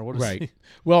automatic gun, or what is right?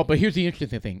 Well, but here's the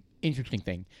interesting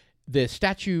thing: the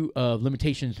statute of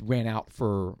limitations ran out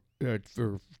for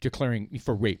declaring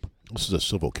for rape. This is a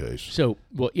civil case. So,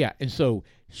 and so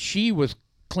she was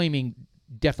claiming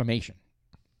defamation.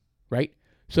 Right?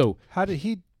 So how did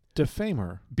he defame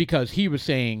her? Because she was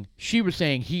saying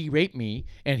he raped me,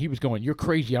 and he was going, "You're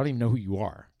crazy. I don't even know who you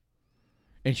are."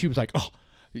 And she was like, "Oh,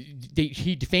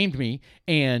 he defamed me,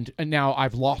 and now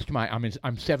I've lost my.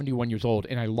 I'm 71 years old,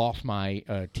 and I lost my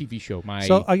TV show. My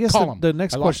so I guess column. The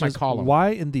next question is column. Why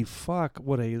in the fuck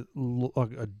would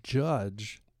a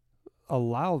judge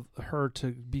allow her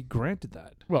to be granted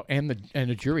that? Well, and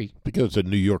a jury, because it's in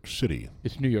New York City.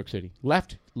 It's New York City.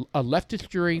 A leftist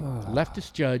jury,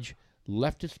 leftist judge,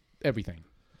 leftist everything.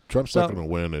 Trump's not going to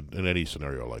win in any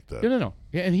scenario like that. No.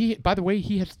 Yeah, and by the way,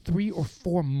 he has 3 or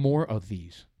 4 more of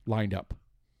these lined up.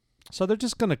 So they're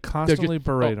just going to constantly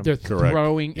berate him. They're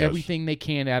throwing everything they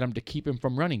can at him to keep him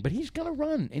from running, but he's going to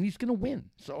run and he's going to win.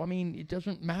 So I mean, it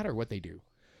doesn't matter what they do.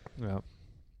 Yeah.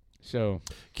 So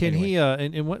can he?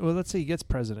 Let's say he gets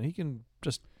president, he can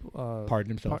just pardon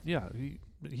himself.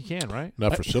 He can, right?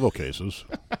 Not for civil cases.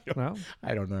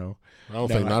 I don't know. I don't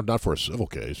think not for a civil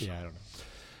case. Yeah, I don't know.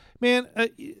 Man,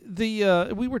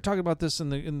 we were talking about this in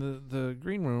the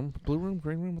green room, blue room,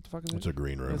 green room. What the fuck is it? It's a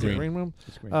green room. It's a green room.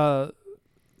 It's green.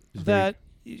 That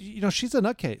she's a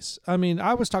nutcase. I mean,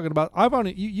 I was talking about.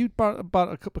 You brought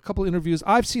about a couple of interviews.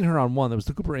 I've seen her on one. That was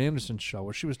the Cooper Anderson show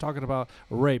where she was talking about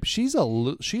rape. She's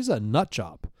a nut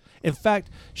job. In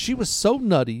fact, she was so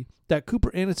nutty that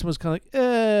Cooper Anderson was kind of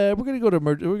like, we're gonna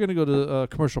go to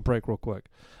commercial break real quick.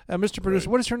 Mr. Producer,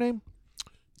 what is her name?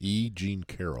 E. Jean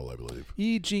Carroll, I believe.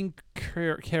 E. Jean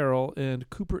Carroll and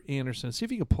Cooper Anderson. See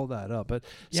if you can pull that up. But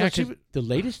yeah, the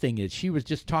latest thing is she was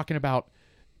just talking about,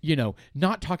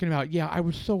 not talking about, I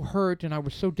was so hurt and I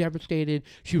was so devastated.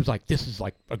 She was like, this is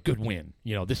like a good win.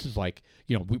 This is like,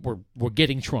 we're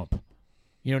getting Trump.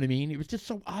 You know what I mean? It was just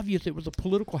so obvious it was a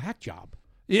political hack job.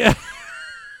 Yeah.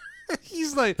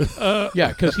 He's like,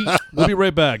 because we'll be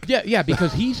right back. Yeah,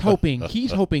 because he's hoping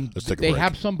they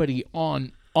have somebody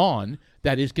on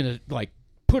that is going to like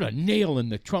put a nail in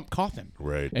the Trump coffin.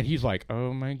 Right. And he's like,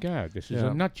 oh my God, this is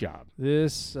a nut job.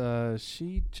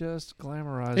 She just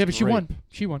glamorized. Yeah, but she rape. won.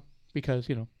 She won because,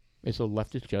 it's a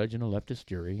leftist judge and a leftist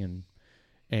jury and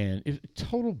it's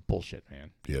total bullshit,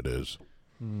 man. Yeah, it is.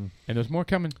 And there's more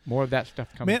coming. More of that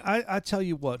stuff coming. Man, I tell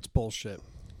you what's bullshit.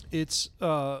 It's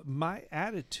my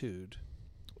attitude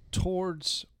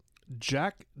towards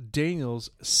Jack Daniel's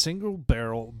single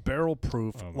barrel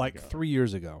proof 3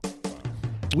 years ago.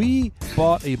 We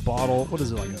bought a bottle. What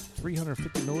is it, like a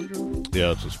 350 milliliter?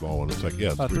 Yeah, it's a small one. It's like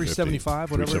 375,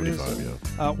 whatever it is.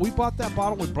 375, yeah. We bought that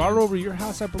bottle. We brought it over to your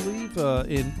house, I believe,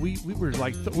 and we were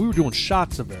like we were doing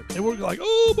shots of it, and we're like,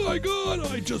 oh my God,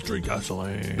 I just drink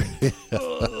gasoline.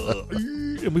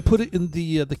 And we put it in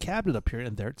the cabinet up here,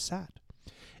 and there it sat.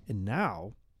 And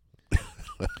now.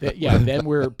 Then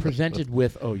we're presented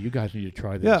with, you guys need to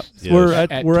try this. Yeah, yes. we're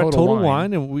at Total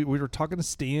Wine, and we were talking to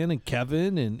Stan and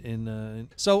Kevin, and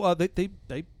so they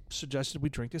suggested we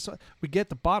drink this. So we get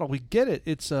the bottle, we get it.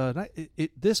 It's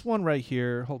this one right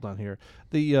here. Hold on here,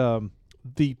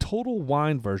 the Total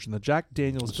Wine version, the Jack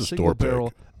Daniel's single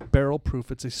barrel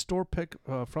proof. It's a store pick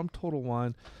from Total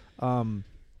Wine.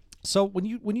 So when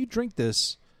you drink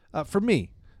this, for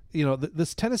me,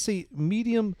 this Tennessee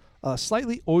medium.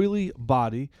 Slightly oily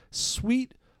body,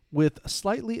 sweet with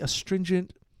slightly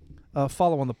astringent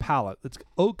follow on the palate. It's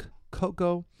oak,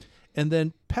 cocoa, and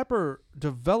then pepper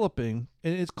developing,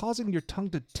 and it's causing your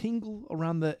tongue to tingle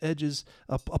around the edges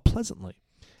pleasantly.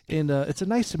 And it's a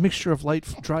nice mixture of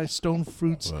light, dry stone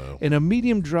fruits and a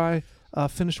medium dry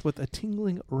finish with a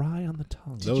tingling rye on the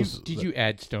tongue. Did you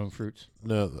add stone fruits?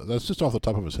 No, that's just off the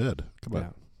top of his head. Come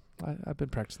on. I've been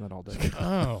practicing that all day.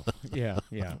 Oh, yeah.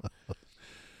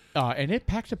 And it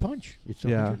packs a punch. It's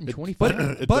Yeah. 125.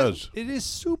 It but does. it is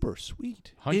super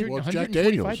sweet. 125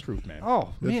 Daniels. proof, man.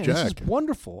 Oh man, this is Jack.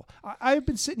 wonderful. I've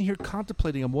been sitting here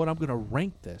contemplating on what I'm going to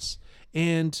rank this,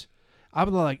 and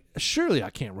I'm like, surely I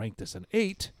can't rank this an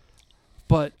 8,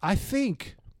 but I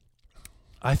think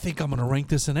I'm going to rank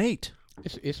this an 8.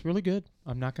 It's really good.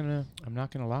 I'm not gonna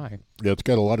lie. Yeah, it's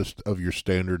got a lot of your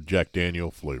standard Jack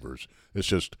Daniel flavors. It's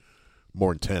just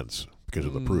more intense because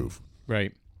of the proof.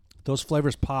 Right. Those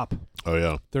flavors pop. Oh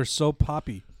yeah, They're so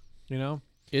poppy. You know,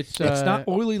 It's not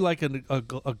oily like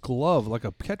a glove, like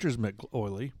a catcher's mitt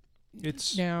oily.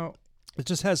 It's now. It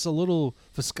just has a little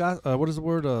what is the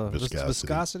word?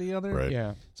 Viscosity on there. right.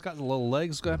 Yeah. It's got the little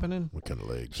legs happening. What kind of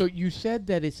legs? So you said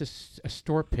that it's a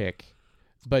store pick,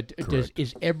 but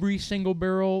is every single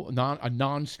barrel a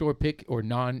non-store pick or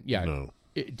non? Yeah. No.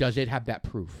 Does it have that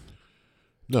proof?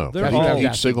 No, They're all-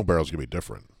 each single barrel is gonna be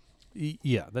different.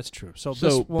 Yeah, that's true. So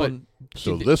this one,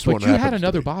 So this But one you had happens to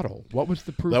another be- bottle. What was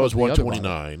the proof? That was of the other bottle?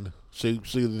 129. See,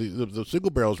 the single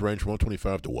barrels range from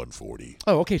 125 to 140.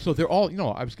 Oh, okay. So they're all.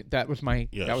 That was my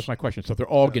question. So they're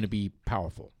all going to be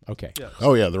powerful. Okay. yeah.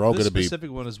 Oh yeah, they're all This going to be. specific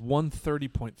one is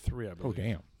 130.3. I believe. Oh,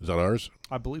 damn. Is that ours?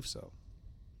 I believe so.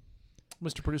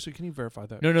 Mr. Producer, can you verify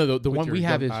that? No. The With one your we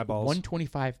have dumb is eyeballs.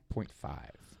 125.5.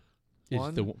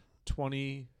 Is the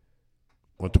 20.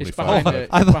 125. behind the-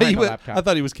 I thought behind the laptop. I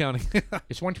thought he was counting.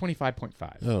 It's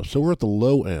 125.5. Oh, so we're at the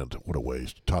low end. What a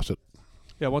waste. Toss it.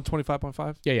 Yeah,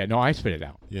 125.5. Yeah. No, I spit it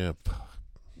out. Yeah.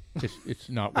 It's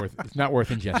not worth. It's not worth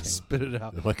ingesting. Spit it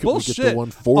out. Why couldn't we get to Bullshit.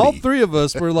 140? All three of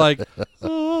us were like,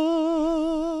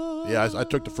 Yeah, I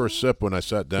took the first sip when I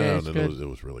sat down, it's and good. it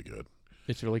was really good.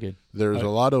 It's really good. There's a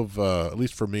lot of, at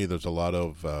least for me, there's a lot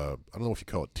of, I don't know if you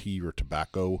call it tea or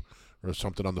tobacco or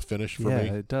something on the finish for yeah, me.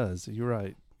 it does. You're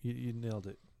right. You nailed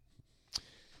it.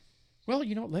 Well,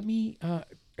 let me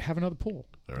have another pull,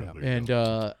 All right, Yeah. there you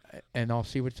go. and I'll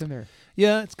see what's in there.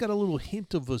 Yeah, it's got a little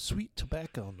hint of a sweet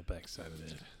tobacco on the backside of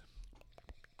it.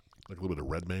 Like a little bit of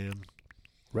Red Man.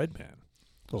 Red Man.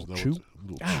 Isn't that chew. what's- a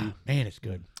little Ah, chew. man, it's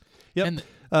good. Yep. And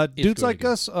Dudes really like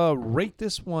good. us rate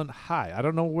this one high. I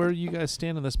don't know where you guys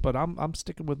stand on this, but I'm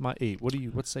sticking with my 8.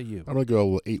 What say you? I'm going to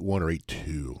go 8-1 or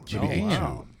 8-2. Maybe Damn. 8-2.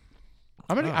 Wow.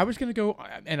 I was gonna go,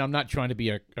 and I'm not trying to be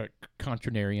a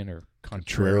contrarian or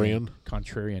Contrarian?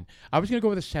 Contrarian. I was gonna go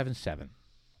with a 7.7.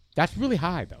 That's really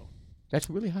high, though. That's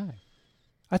really high.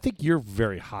 I think you're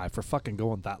very high for fucking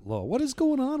going that low. What is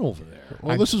going on over there?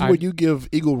 Well, this is when you give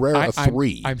Eagle Rare a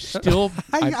 3. I'm still.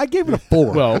 I gave it a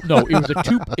 4. Well, no, it was a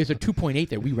 2. It's a 2.8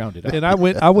 that we rounded up. and I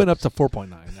went up to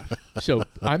 4.9. So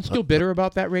I'm still bitter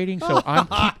about that rating. So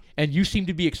and you seem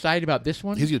to be excited about this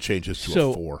one. He's going to change his to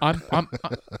so a 4.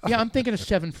 I'm thinking a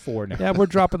 7.4 now. Yeah, we're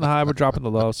dropping the high, we're dropping the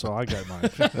low, so I got mine.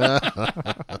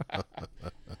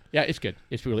 Yeah, it's good.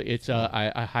 It's really.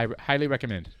 I highly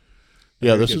recommend.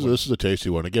 Yeah, Very this good is a tasty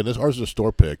one. Again, ours is a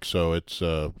store pick, so it's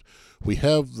we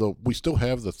still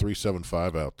have the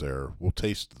 375 out there. We'll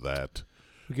taste that.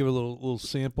 We'll give it a little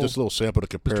sample. Just a little sample to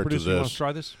compare Mr. it to Producer, you want this, to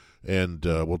try this? and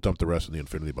we'll dump the rest in the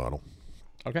infinity bottle.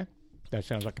 Okay, that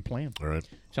sounds like a plan. All right.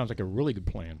 Sounds like a really good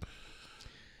plan.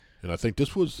 And I think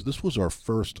this was our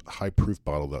first high proof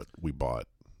bottle that we bought.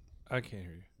 I can't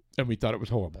hear you. And we thought it was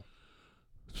horrible.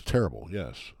 It's terrible.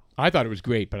 Yes. I thought it was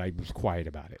great, but I was quiet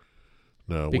about it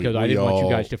No. because I didn't want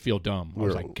you guys to feel dumb. I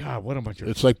was we're- like, God, what a bunch of.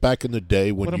 It's like back in the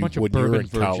day What when a bunch of you were bourbon in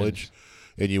college virgins.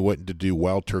 and you went to do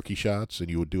wild turkey shots, and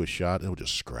you would do a shot and it would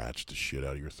just scratch the shit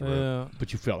out of your throat. Yeah.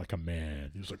 But you felt like a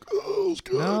man. He was like, "Oh, it's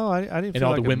good." No, I didn't And feel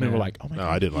all like the a women man. were like, "Oh my No,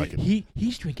 God, I didn't like it.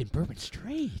 He's drinking bourbon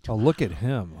straight. Oh, look at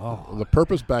him. Oh. The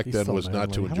purpose back He's then so was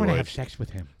not to manly. I enjoy want to it. have sex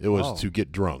with him." It was Oh. to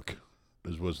get drunk.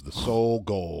 This was the sole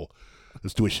goal.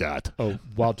 Let's do a shot. Oh,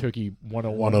 Wild Turkey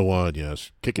 101. 101,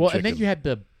 yes. Kicking Well, chicken. and then you had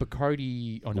the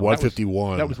Bacardi. Oh, no,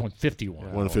 151. That was 151.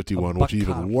 Yeah. 151, A which is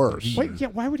even Bacardi. worse. Wait, yeah.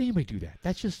 Why would anybody do that?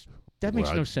 That makes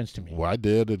Well, no sense to me. Well, I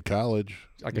did in college.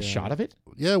 Like a Yeah. shot of it?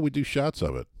 Yeah, we do shots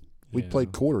of it. We Yeah.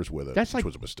 played quarters with it, That's which like-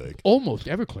 was a mistake. Almost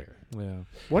Everclear. Yeah.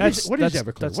 What That's- is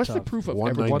Everclear? that's What's the tough. proof of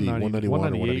 190, Everclear? 191, or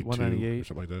 198, 192, or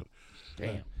something like that.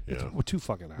 Damn. Yeah. We're too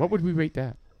fucking high. What would we rate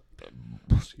that?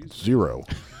 0.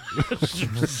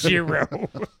 0.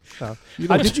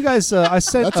 Did you guys? I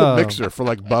sent. That's a mixer for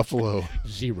like Buffalo,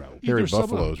 0. hairy Either someone-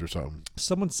 buffaloes or something.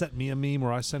 Someone sent me a meme,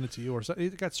 or I sent it to you, or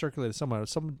it got circulated somewhere.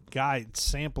 Some guy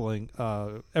sampling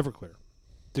Everclear.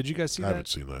 Did you guys see I that? haven't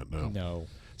seen that. No. No.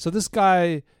 So this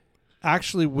guy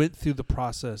actually went through the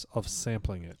process of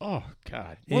sampling it, Oh,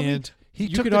 God. and he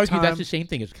you took could the argue time. that's the same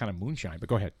thing as kind of moonshine, but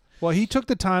go ahead. Well, he took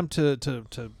the time to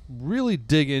really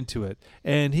dig into it,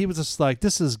 and he was just like,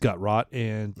 "This is gut rot,"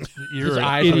 and you're His an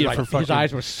eyes, were idiot like, for fucking. his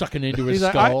eyes were sucking into his He's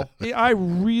like, skull. I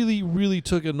really, really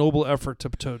took a noble effort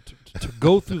to to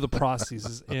go through the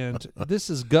processes. And this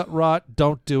is gut rot.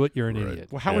 Don't do it. You're an idiot.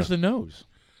 Well, how was the nose?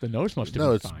 The nose must have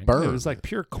been it's fine. burned. It was like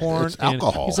pure corn. It's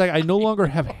alcohol. He's like, I no longer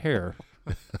have hair.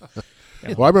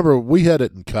 Well, I remember we had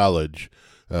it in college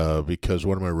because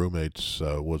one of my roommates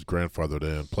was grandfathered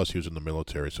in. Plus, he was in the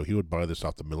military, so he would buy this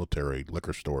off the military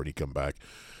liquor store, and he'd come back.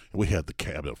 And we had the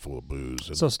cabinet full of booze.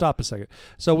 And So stop a second.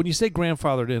 So when you say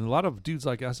grandfathered in, a lot of dudes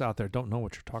like us out there don't know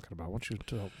what you're talking about. I want you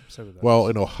to say what that well,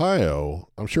 is. in Ohio,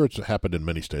 I'm sure it's happened in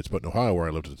many states, but in Ohio, where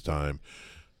I lived at the time,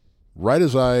 right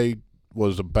as I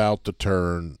was about to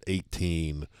turn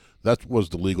 18, that was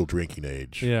the legal drinking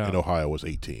age in Ohio was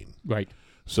 18. Right.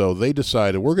 So they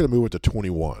decided we're going to move it to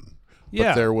 21.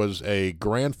 Yeah. But there was a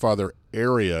grandfather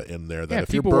area in there that if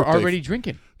people your birthday, were already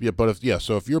drinking. Yeah, but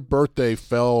so if your birthday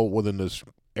fell within this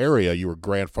area, you were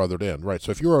grandfathered in, right?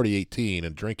 So if you were already 18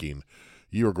 and drinking,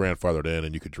 you were grandfathered in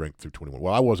and you could drink through 21.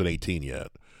 Well, I wasn't 18 yet,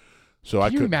 so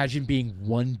Can you imagine being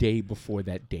one day before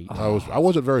that date? I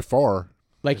wasn't very far.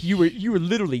 Like you were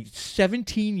literally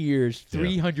 17 years,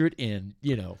 300 in.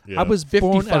 You know, I was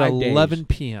born at 55 days. 11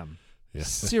 p.m. Yeah.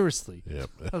 Seriously. Yeah.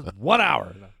 That was 1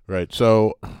 hour. Right.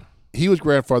 So he was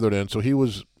grandfathered in, so he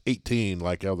was 18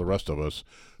 like all the rest of us,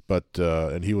 but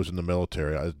and he was in the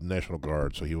military, National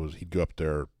Guard, so he'd go up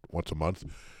there once a month,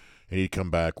 and he'd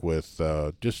come back with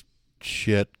just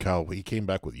shit. Kyle, he came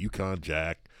back with Yukon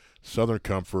Jack, Southern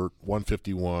Comfort,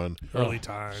 151. Early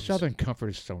times. Southern Comfort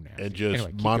is so nasty. And just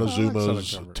Anyway, Montezuma's,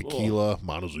 Southern Comfort. tequila,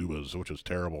 Montezuma's, which was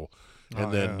terrible. And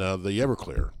Oh, then yeah. the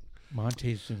Everclear.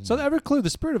 Montezuma. So the Everclear, the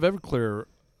spirit of Everclear,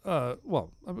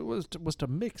 was to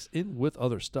mix in with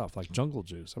other stuff like jungle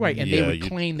juice. Right, and Yeah, they would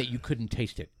claim that you couldn't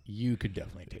taste it. You could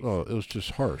definitely taste it. Oh, it was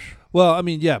just harsh. Well, I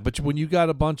mean, yeah, but when you got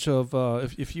a bunch of,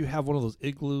 if you have one of those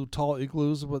tall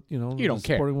igloos, with You the don't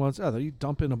care. sporting ones, you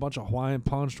dump in a bunch of Hawaiian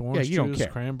punch, orange you don't juice, care.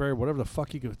 cranberry, whatever the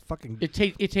fuck you could fucking It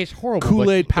tastes horrible.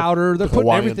 Kool-Aid but powder. They're putting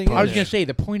Hawaiian everything. punch. I in was it. going to say,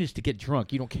 the point is to get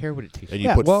drunk. You don't care what it tastes And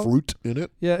like. you put fruit in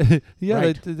it. Yeah, yeah.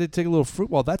 Right. They take a little fruit.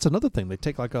 Well, that's another thing. They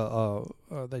take like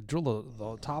they drill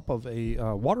the top of a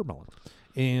watermelon,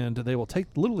 and they will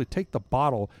literally take the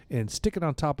bottle and stick it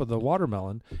on top of the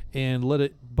watermelon and let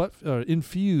it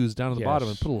infuse down to the bottom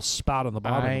and Yes. put a little spout on the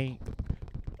bottom.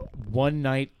 One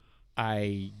night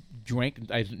I drank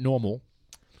as normal,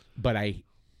 but I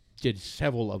did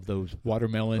several of those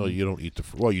watermelon. Oh, you don't eat the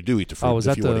fruit. Well, you do eat the fruit. Oh, was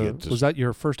if that you want to get was that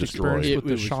your first destroyed. experience with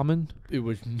the It was- shaman? It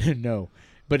was no,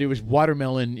 but it was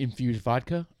watermelon infused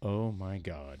vodka. Oh my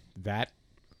god, that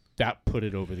put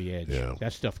it over the edge. Yeah.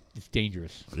 That stuff is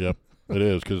dangerous. Yep, it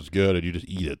is because it's good and you just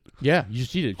eat it. Yeah, you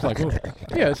just eat it.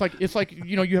 It's like it's like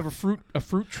you have a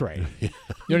fruit tray. You know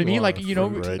what I mean? are Like a you know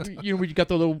fruit, right. you know where you got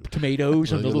the little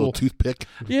tomatoes and Like the a little toothpick.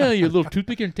 yeah, your little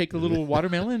toothpick and take the little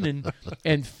watermelon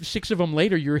and 6 of them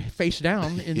later you're face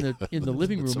down in the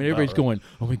living room That's and everybody's about going,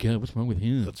 oh my god, what's wrong with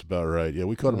him? That's about right. Yeah,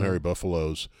 we called them hairy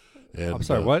buffaloes. And, I'm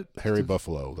sorry, what? Hairy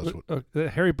buffalo.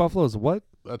 Hairy buffalo is what?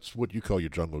 That's what you call your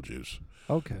jungle juice.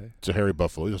 Okay. It's a hairy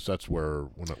buffalo. That's where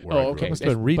I grew Oh, okay. up. Must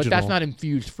have been But that's regional. not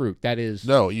infused fruit. That is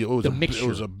No, it was the it mixture.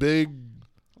 was a big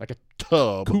like a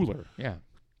tub, cooler. Yeah.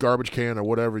 garbage can or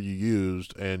whatever you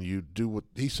used, and you do what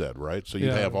he said, right? So you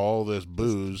Yeah. have all this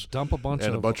booze Dump a bunch and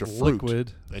of a bunch of fruit,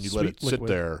 liquid, and you let it sweet sit liquid.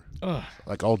 there Ugh,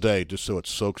 like all day, just so it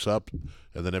soaks up,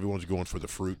 and then everyone's going for the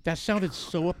fruit. that sounded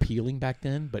so appealing back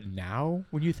then, but now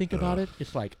when you think about it,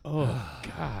 it's like, oh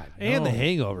god. And the no.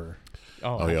 hangover.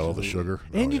 Oh yeah, all the absolutely. sugar.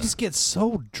 And Oh, you yeah. just get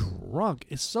so drunk.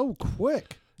 It's so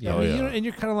quick. Yeah. I mean, Oh, yeah. and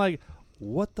you're kind of like,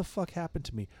 what the fuck happened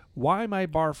to me? Why am I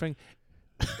barfing?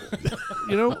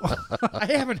 You know? I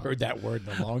haven't heard that word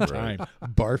in a long time.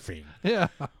 Barfing. Yeah.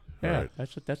 Yeah,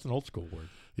 Right. that's an old school word.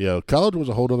 Yeah, college was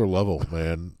a whole other level,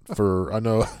 man. I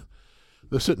know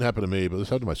this didn't happen to me, but this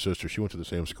happened to my sister. She went to the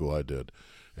same school I did,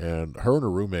 and her and her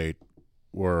roommate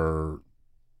were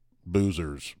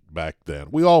boozers back then.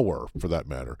 We all were, for that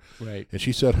matter. Right. And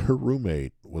she said her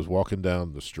roommate was walking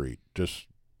down the street, just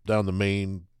down the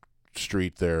main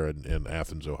street there in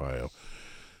Athens, Ohio.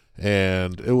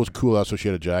 And it was cool out, so she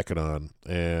had a jacket on,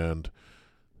 and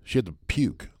she had to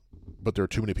puke, but there were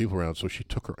too many people around, so she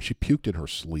puked in her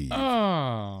sleeve.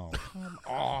 Oh, come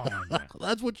on.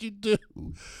 That's what you do.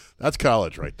 That's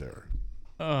college right there.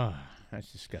 Oh,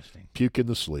 that's disgusting. Puke in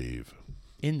the sleeve.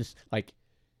 In this,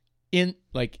 in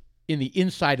the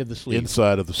inside of the sleeve.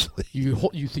 Inside of the sleeve.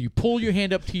 You pull your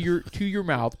hand up to your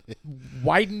mouth,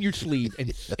 widen your sleeve,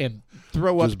 and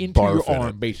throw up Just into your barf in arm,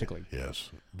 it. basically. Yes.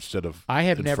 Instead of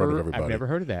I've in front of never everybody.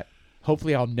 heard of that.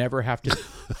 Hopefully, I'll never have to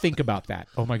think about that.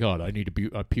 Oh my God, I need to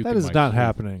puke. That in is my not sleeve.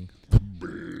 happening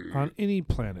on any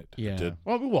planet. Yeah. Did-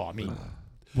 Well, I mean,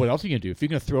 what else are you gonna do if you're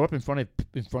gonna throw up in front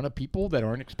of people that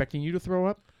aren't expecting you to throw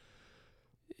up?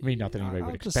 I mean, not that anybody would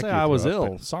I'll expect just say you I to was throw up,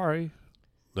 ill. Sorry.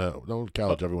 No, in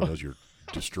college, everyone knows you're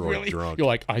destroyed Really? drunk. You're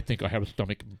like, I think I have a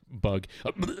stomach bug.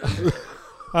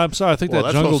 I'm sorry. I think Well, that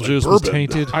that jungle smells like juice was bourbon.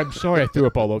 tainted. I'm sorry I threw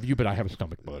up all over you, but I have a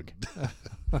stomach bug.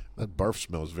 That barf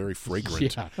smells very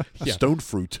fragrant. Yeah. Stone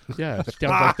fruit. Yeah, it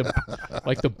sounds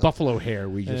like the buffalo hair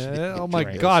we just. Oh my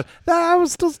drank. God! I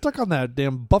was still stuck on that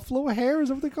damn buffalo hair. Is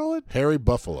that what they call it? Hairy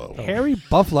buffalo. Hairy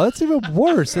buffalo. That's even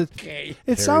worse. Okay.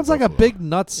 It sounds like buffalo. a big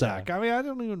nutsack. I mean, I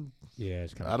don't even. Yeah,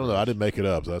 it's kind of. I don't know. I didn't make it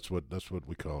up. That's what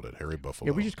we called it. Hairy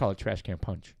buffalo. Yeah, we just call it trash can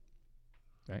punch.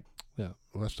 Well,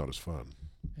 that's not as fun.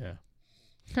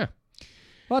 Yeah.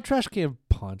 Well, trash can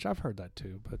punch. I've heard that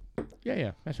too, but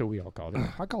Yeah. That's what we all called it.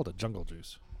 I called it jungle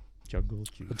juice. Jungle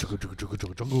juice.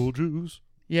 Jungle juice.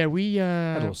 Yeah, we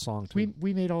Had a little song too.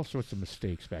 we made all sorts of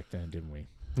mistakes back then, didn't we?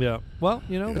 Yeah. Well,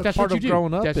 But that's part what of you do.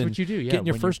 growing up That's and what you do. Yeah, getting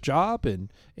your when first job and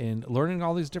learning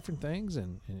all these different things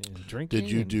and drinking.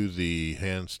 Did you and- do the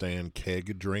handstand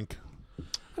keg drink?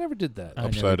 I never did that.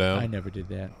 Upside down? I never did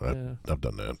that. Yeah. I've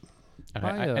done that.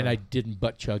 And I didn't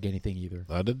butt chug anything either.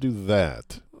 I did do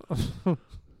that.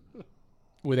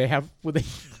 Would they?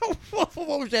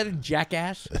 What was that in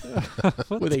Jackass?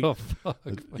 What Were they- the fuck?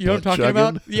 You know what I'm talking Butt-chugging?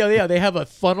 about? Yeah. They have a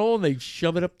funnel and they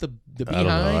shove it up the I behind. don't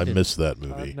know. I and missed that I've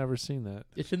movie. never seen that.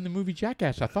 It's in the movie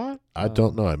Jackass. I thought. I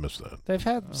don't know. I missed that. They've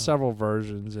had several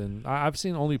versions, and I've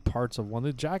seen only parts of one.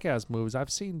 The Jackass movies,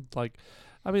 I've seen the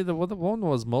one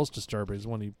was most disturbing is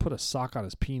when he put a sock on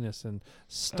his penis and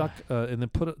stuck, and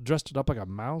then dressed it up like a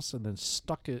mouse, and then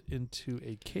stuck it into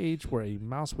a cage where a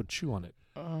mouse would chew on it.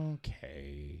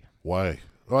 Okay. Why?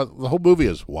 Well, the whole movie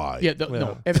is why. Yeah.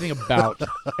 No. Everything about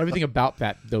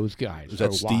those guys. Is that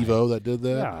are Steve-O that did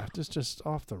that? Yeah, just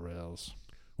off the rails.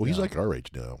 Well, he's Yeah. like our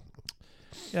age now.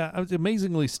 Yeah,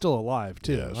 amazingly still alive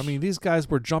too. Yes. I mean, these guys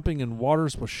were jumping in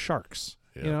waters with sharks.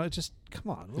 Yeah. You know, it just come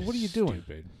on. What are you doing?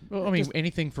 Stupid. Well, I mean,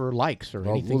 anything for likes or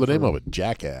anything. Well, the name for, of it,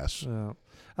 Jackass.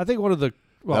 I think one of the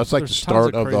That's like the there's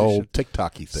start tons of the crazy whole shit.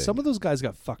 TikTok-y thing. Some of those guys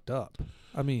got fucked up.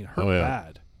 I mean, hurt Oh, yeah.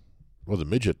 bad Well, the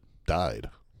midget died.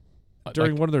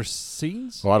 during one of their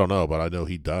scenes. Oh, I don't know, but I know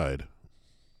he died.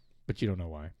 But you don't know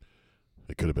why.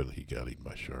 It could have been he got eaten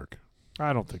by a shark.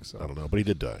 I don't think so. I don't know, but he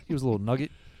did die. He was a little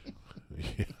nugget.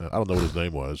 I don't know what his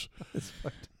name was.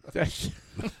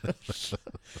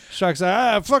 Shark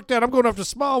said, fuck that. I'm going after a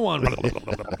small one.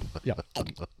 Yeah.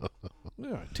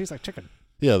 Yeah, it tastes like chicken.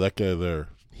 Yeah, that guy there.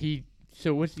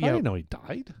 So what's I didn't know he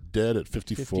died. Dead at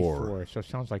 54. 54. So it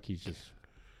sounds like he's just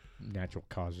natural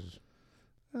causes.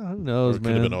 Oh, who Or knows, it could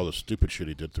have man? been all the stupid shit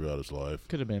he did throughout his life.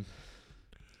 Could have been.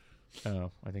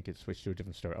 Oh, I think it switched to a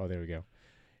different story. Oh, there we go.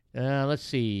 Let's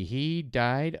see. He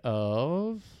died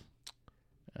of.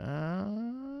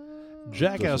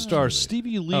 Jackass Doesn't star say.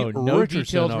 Stevie Lee Oh, no Richardson,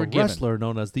 details a were given. wrestler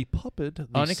known as the Puppet,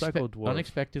 the Psycho Dwarf.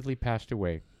 Unexpectedly passed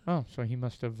away. Oh, so he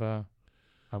must have.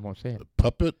 I won't say it. The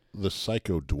Puppet, the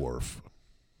Psycho Dwarf.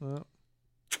 Uh,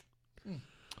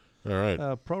 All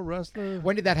right. pro wrestler.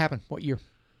 When did that happen? What year?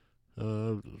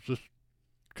 Just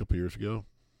a couple years ago,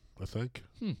 I think.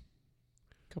 A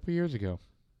couple years ago.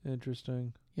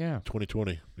 Interesting. Yeah.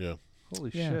 2020. Yeah.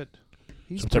 Holy Yeah. shit.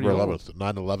 He's September pretty old. 11th,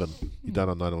 9/11. He died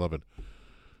on 9/11.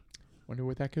 Wonder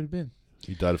what that could have been.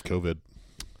 He died of COVID.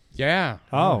 Yeah.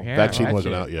 Oh, yeah. vaccine that's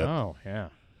wasn't it. out yet. Oh, yeah.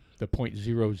 The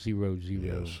 .000.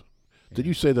 Yes. Did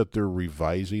you say that they're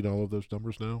revising all of those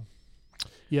numbers now?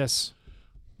 Yes.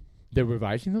 They're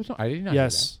revising those? I didn't know.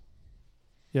 Yes.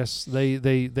 Yes.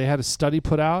 They had a study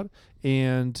put out,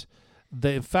 and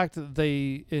they, in fact,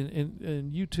 they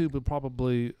in YouTube would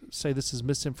probably say this is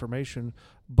misinformation,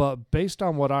 but based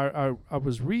on what I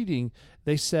was reading,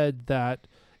 they said that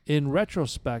in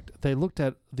retrospect they looked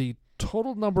at the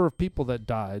total number of people that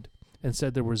died and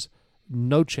said there was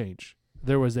no change.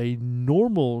 There was a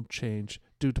normal change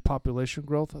due to population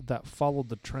growth that followed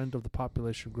the trend of the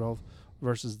population growth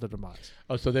versus the demise.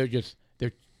 Oh, so they're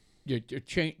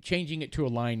changing it to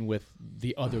align with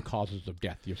the other causes of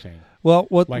death. You're saying, Well,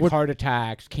 what heart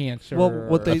attacks, cancer.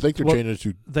 what I think they're what changing it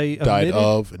to they died admitted,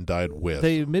 of and died with.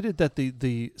 They admitted that the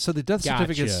death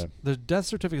certificates Gotcha. the death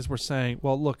certificates were saying,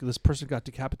 well, look, this person got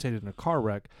decapitated in a car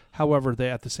wreck. However, they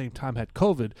at the same time had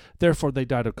COVID. Therefore, they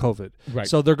died of COVID. Right.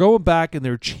 So they're going back and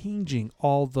they're changing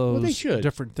all those they should.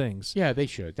 different things. Yeah, they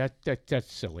should.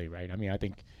 That's silly, right? I mean, I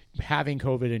think having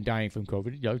COVID and dying from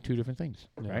COVID, two different things,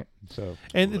 Yeah. right? So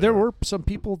And there were some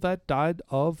people that died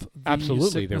of the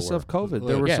Absolutely, there sickness were. of COVID. Well,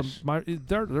 There were yes.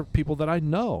 there are people that I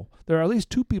know. There are at least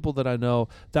two people that I know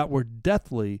that were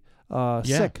deathly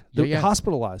sick. They were Yeah.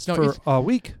 hospitalized No, for it's- a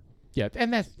week. Yeah,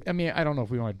 and that's, I mean, I don't know if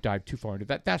we want to dive too far into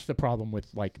that. That's the problem with,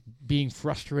 like, being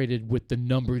frustrated with the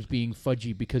numbers being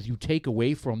fudgy, because you take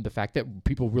away from the fact that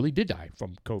people really did die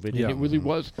from COVID, Yeah. and it really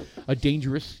was a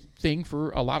dangerous thing for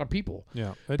a lot of people.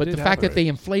 Yeah. But the fact that they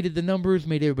inflated the numbers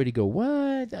made everybody go,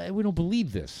 what? We don't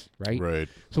believe this, right? Right.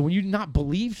 So when you not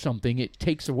believe something, it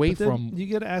takes away from you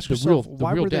got to ask the yourself, real- the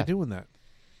why real were they death. doing that?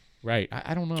 Right.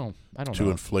 I don't know. I don't To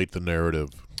know. inflate the narrative.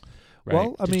 Right.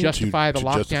 Well, I To mean- justify the to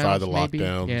lockdowns, justify the maybe?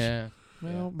 lockdowns. Yeah.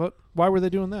 Well, but why were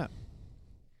they doing that?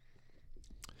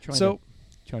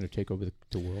 Trying to take over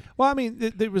the world. Well, I mean,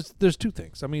 there's two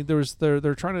things. I mean,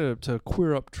 they're trying to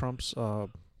queer up Trump's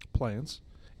plans,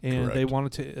 and they Correct.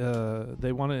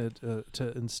 wanted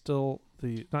to instill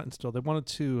not instill. They wanted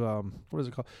to what is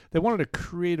it called? They wanted to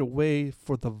create a way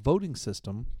for the voting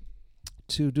system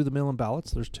to do the mail-in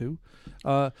ballots. There's two.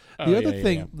 The other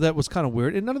thing that was kind of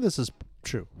weird, and none of this is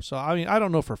true. So I mean, I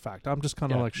don't know for a fact. I'm just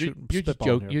kind of like shooting. You're just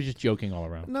spitballing here. You're just joking all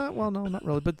around. No, well, no, not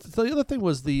really. But the other thing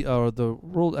was the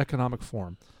World Economic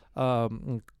Forum.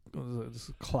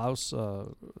 Klaus,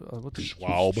 what's his-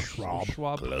 Schwab.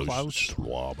 Klaus.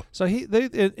 Schwab. So they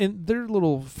in their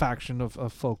little faction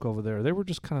of folk over there, they were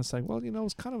just kind of saying, well,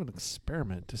 it's kind of an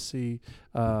experiment to see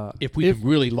If we can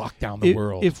really lock down the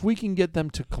world. if we can get them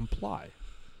to comply.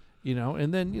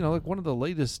 And then like one of the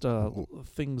latest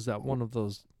things that one of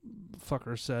those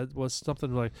fuckers said was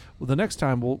something like, well, the next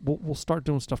time we'll start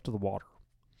doing stuff to the water.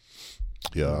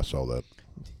 Yeah, I saw that.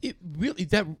 It really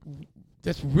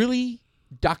that's really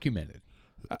documented.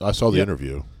 I saw the Yeah.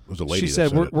 interview. It was a lady. She that said,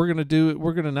 said it. we're gonna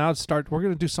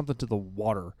do something to the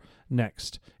water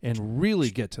next and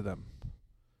really get to them.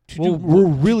 We'll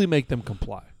really make them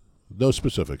comply. No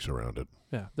specifics around it.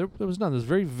 Yeah, there was none. It was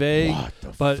very vague,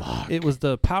 but it was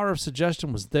the power of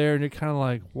suggestion was there, and you're kind of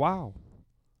like, wow,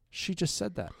 she just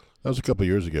said that. That was a couple of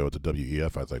years ago at the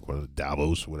WEF, I think,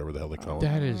 Davos, whatever the hell they call it.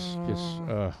 That is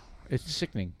just it's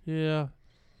sickening. Yeah.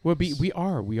 We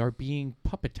are being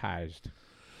puppetized.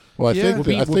 Well, I Yeah. think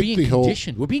We're the being whole.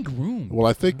 conditioned. We're being groomed. Well,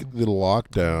 I think the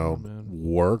lockdown man.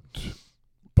 worked,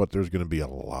 but there's going to be a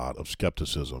lot of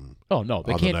skepticism. Oh no,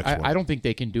 they on the can't. next one. I don't think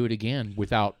they can do it again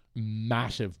without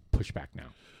massive pushback now.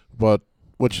 But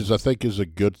which is, I think, is a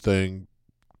good thing,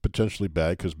 potentially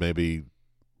bad, because maybe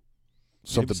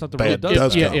something something bad really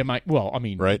does does come. It might. Well, I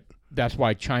mean, Right? that's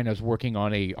why China's working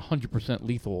on a 100%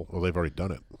 lethal. Well, they've already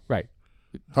done it. Right.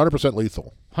 100%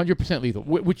 lethal. 100% lethal,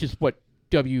 which is what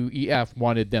WEF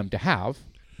wanted them to have.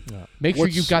 Yeah. Make sure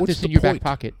What's- you've got what's this the in your back point?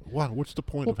 pocket. Wow, what's the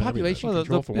point Well, of having population that?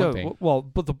 control for one thing. Well,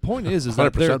 but the point is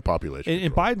that 100% population. and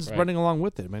control. Biden's Right. running along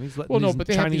with it, man. He's letting Well, no, these but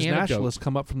they have the Chinese antidote. nationalists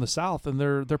come up from the South, and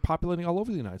they're populating all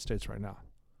over the United States right now.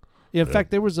 Yeah, in Yeah.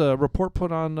 fact, there was a report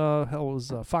put on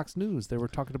Fox News. They were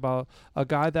talking about a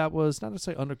guy that was not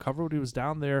necessarily undercover, but he was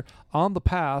down there on the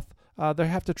path. They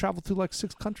have to travel through like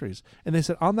 6 countries, and they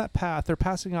said on that path they're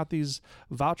passing out these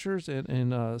vouchers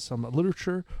and some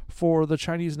literature for the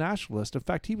Chinese nationalist. In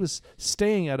fact, he was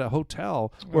staying at a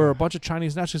hotel where a bunch of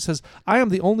Chinese nationalists says, "I am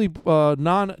the only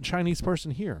non-Chinese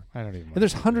person here." I don't even. And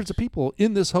there's hundreds of people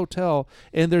in this hotel,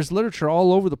 and there's literature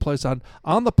all over the place on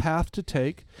the path to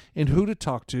take and who to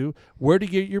talk to, where to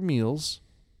get your meals,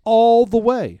 all the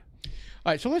way.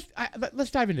 All right, so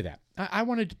let's dive into that. I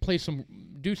wanted to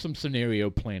do some scenario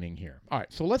planning here. All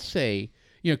right, so let's say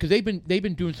because they've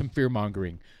been doing some fear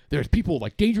mongering. There's people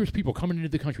like dangerous people coming into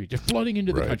the country, just flooding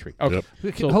into the Right. country. Okay, Yep.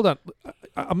 Okay, So- hold on.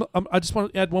 I just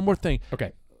want to add one more thing.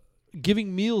 okay,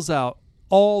 Giving meals out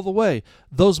all the way.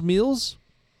 Those meals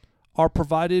are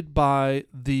provided by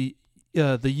the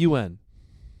UN.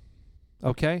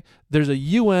 Okay, there's a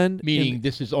UN meaning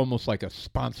this is almost like a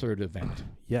sponsored event.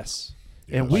 yes,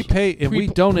 Yes. and we pay and we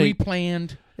donate.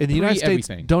 pre-planned. And the United States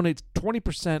everything. donates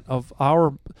 20% of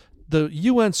the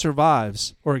UN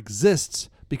survives or exists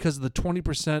because of the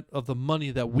 20% of the money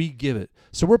that we give it.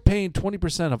 So we're paying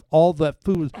 20% of all that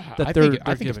food that I they're think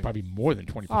it's giving. probably more than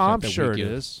 20%. I'm that we sure it give.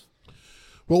 is.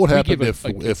 What would We happen give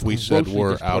if we said grossly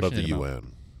we're out of the disproportionate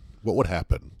UN? What would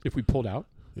happen? If we pulled out,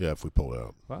 Yeah, if we pulled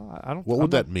out. Well, I don't. What I'm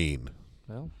would not- that mean?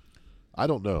 Well, I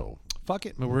don't know. fuck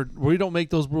it. We don't make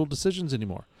those world decisions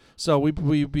anymore. So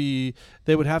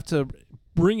they would have to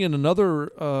bring in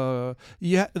another.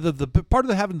 The part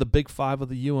of having the big five of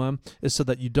the UN is so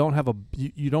that you don't have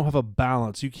a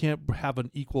balance. You can't have an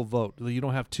equal vote. You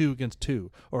don't have 2 against 2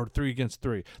 or 3 against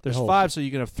 3. There's Oh. 5, so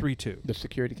you can have 3-2. the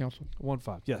Security Council.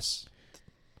 1-5. Yes.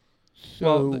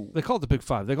 So Well, they call it the Big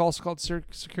Five. They also call it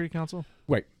Security Council.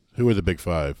 Who are the big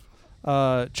 5?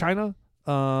 China,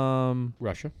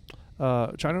 Russia,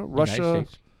 Russia,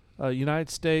 United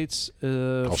States,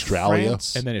 United States, Australia.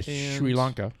 France, and then it's Sri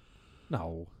Lanka.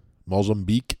 No,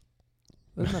 Mozambique.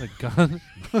 Isn't that a gun?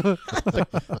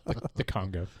 The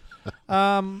Congo.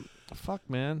 Fuck,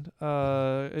 man.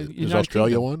 Is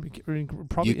Australia one?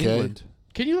 Probably UK? England.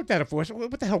 Can you look that up for us?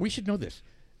 What the hell? We should know this.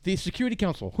 The Security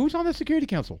Council. Who's on the Security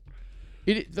Council?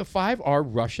 The 5 are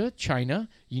Russia, China,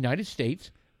 United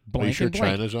States, blank Are you sure and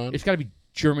blank. China's on? It's got to be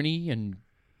Germany and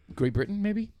Great Britain,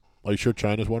 maybe? Are you sure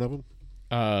China's one of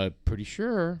them? Pretty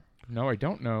sure. No, I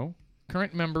don't know.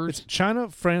 Current members. It's China,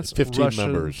 France, 15 Russia,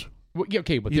 members. Well, yeah,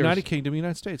 okay, but United Kingdom,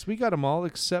 United States. We got them all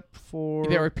except for...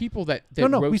 there are people that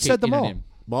No, we rotate said them in and all. in.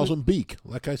 Mozambique,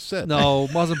 like I said. No,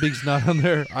 Mozambique's not on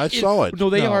there. I saw it. No,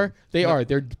 they No. are. They are.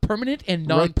 They're permanent and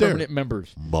Right there. non-permanent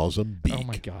members. Mozambique. Oh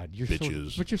my God,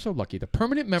 bitches. But you're so lucky. The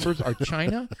permanent members are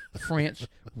China, France,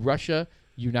 Russia,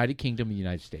 United Kingdom, and the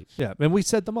United States. Yeah, and we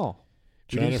said them all.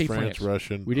 We didn't China, say France, France.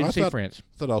 Russian. We didn't I say thought, France.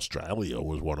 I thought Australia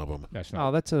was one of them. That's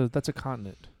Oh, not. that's a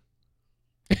continent.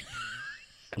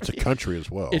 It's a country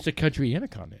as well. It's a country and a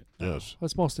continent. Yes.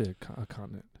 That's mostly a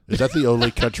continent. Is that the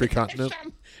only country continent?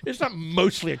 It's not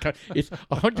mostly a country. It's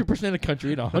 100% a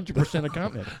country and 100% a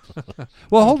continent.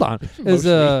 Well, hold on.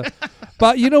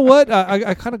 But you know what?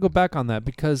 I kind of go back on that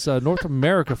because North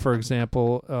America, for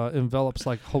example, envelops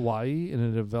like Hawaii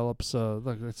and it envelops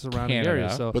like the surrounding Canada.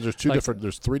 areas. So, But there's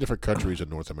there's 3 different countries in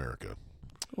North America.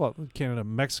 well, Canada,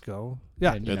 Mexico.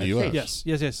 Yeah. And And the United US.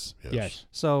 States. Yes. Yes.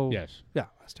 So, Yes. yeah,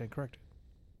 I stand corrected.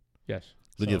 Yes.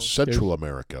 Then you have So Central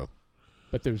America.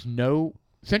 But there's no.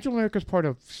 Central America is part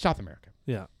of South America.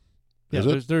 Yeah. Is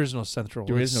Yeah, it? there is no central.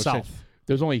 There It's is no south.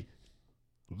 There's only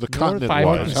The North, continent five,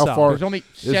 wise. north, How south. far? There's only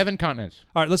 7 continents.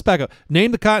 All right, let's back up.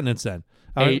 Name the continents then.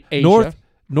 All right, Asia,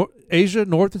 Asia,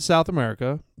 North and South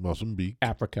America, Mozambique.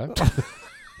 Africa,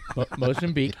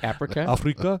 Mozambique, Africa,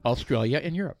 Africa, Australia,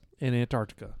 and Europe, and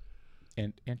Antarctica.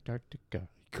 and Antarctica,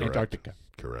 Correct. Antarctica,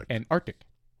 Correct. and Arctic.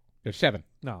 There's 7.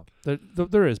 No,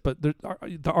 there is, but the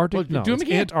Arctic. Well, no, do 'em it's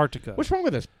again. Antarctica. What's wrong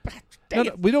with this? No, Dang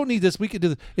no, it. we don't need this. We could do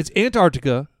this. It's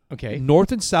Antarctica, Okay.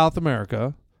 North and South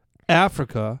America,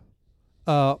 Africa,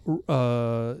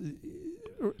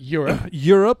 Europe,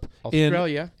 Europe,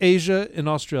 Australia. and Asia, and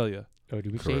Australia. Oh,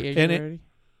 did we Correct. say Asia And it- already?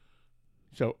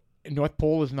 So North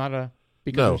Pole is not a No,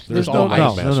 because there's all no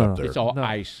ice. landmass no, up there. It's all No.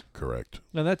 ice, Correct.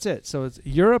 And that's it. So it's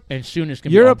Europe, and soon it's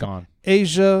gonna Europe- be all gone.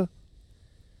 Asia,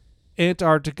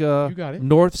 Antarctica, You got it.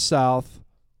 North, South.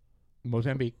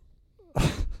 Mozambique.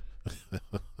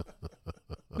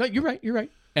 No, you're right. You're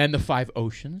right. And the 5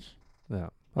 oceans. Yeah.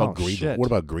 What about shit. What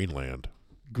about Greenland?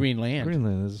 Greenland.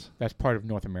 Greenland is? That's part of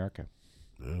North America.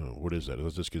 Oh, what is that?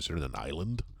 Is this considered an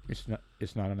island? It's not.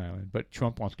 It's not an island, but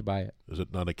Trump wants to buy it. Is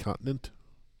it not a continent?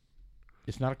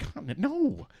 It's not a continent.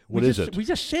 No. What we is just, it? We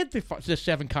just said the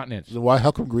 7 continents. Then why?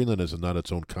 How come Greenland is not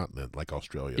its own continent like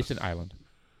Australia? It's an island.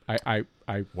 I.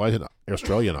 Why is it an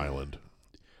Australian island?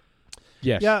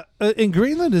 Yes. Yeah, and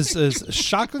Greenland is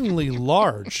shockingly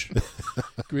large.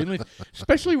 Greenland,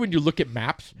 especially when you look at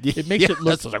maps, it makes it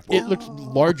look. Yes, it's like, It looks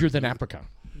larger than Africa.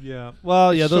 Yeah.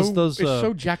 Well, yeah, It's those. It's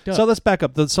so jacked up. So let's back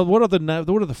up. So what are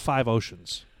the 5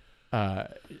 oceans?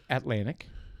 Atlantic,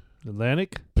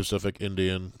 Atlantic, Pacific,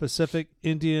 Indian. Pacific,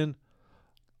 Indian,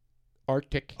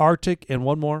 Arctic, and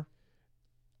one more,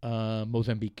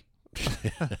 Mozambique.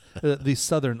 the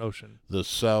Southern Ocean. The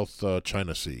South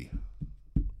China Sea.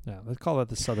 Yeah, let's call that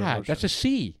the Southern God, Ocean. that's a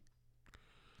sea,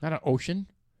 not an ocean.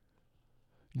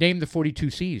 Name the 42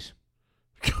 seas.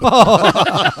 Is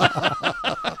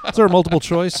there a multiple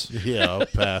choice? Yeah, I'll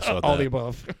pass on All the that.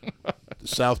 above.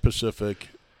 South Pacific,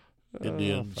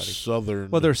 Indian, funny. Southern.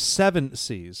 Well, there's 7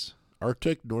 seas.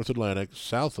 Arctic, North Atlantic,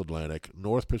 South Atlantic,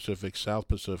 North Pacific, South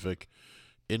Pacific,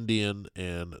 Indian,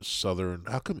 and Southern.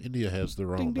 How come India has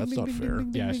their own? That's not fair.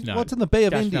 Yeah, it's not. Well, it's in the Bay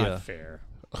of That's India. not fair.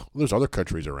 There's other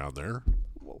countries around there.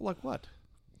 Like what?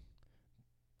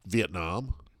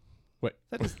 Vietnam, What?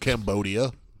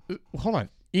 Cambodia. Hold on.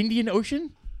 Indian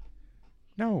Ocean?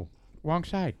 No, wrong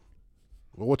side.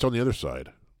 Well, what's on the other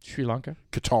side? Sri Lanka.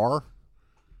 Qatar,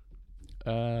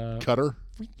 Uh, Qatar.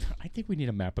 I think we need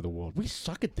a map of the world. We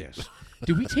suck at this.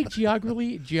 Do we take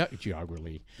geography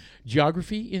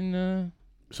in?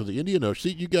 So the Indian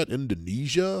Ocean. See, you got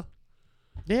Indonesia.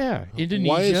 Yeah, Why is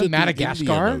Indonesia, it Madagascar,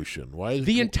 the Indian Ocean? Why is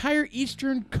the entire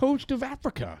eastern coast of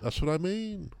Africa. That's what I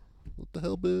mean. What the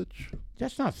hell, bitch?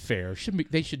 That's not fair.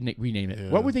 They should rename it. Yeah.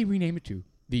 What would they rename it to?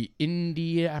 The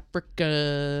Indian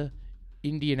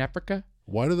Africa.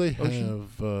 Why do they Ocean?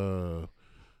 have?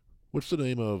 What's the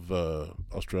name of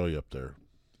Australia up there?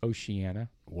 Oceania,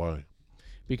 Why?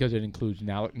 because it includes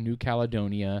New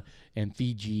Caledonia and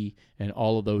Fiji and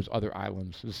all of those other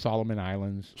islands, the Solomon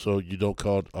Islands. So you don't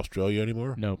call it Australia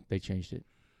anymore? No, they changed it.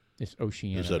 It's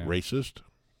Oceania. Is that now. racist?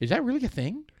 Is that really a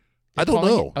thing? I don't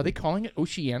know. Are they calling it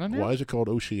Oceania now? Why is it called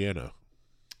Oceania?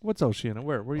 What's Oceania?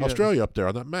 Where you Australia up there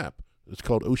on that map. It's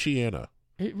called Oceania.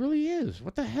 It really is.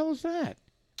 What the hell is that?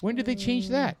 When did they change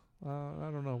that? I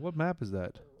don't know. What map is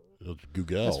that? It's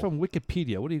Google. That's from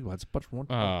Wikipedia. What do you want? It's a bunch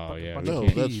of yeah. No,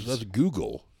 that's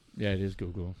Google. Yeah, it is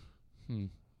Google.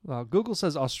 Google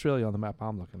says Australia on the map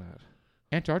I'm looking at.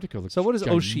 Antarctica looks So what does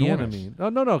ginormous. Oceania mean? Oh,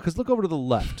 no, because look over to the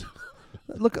left.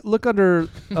 look under.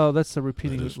 Oh, that's the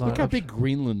repeating line. Look how big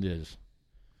Greenland is.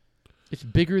 It's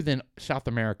bigger than South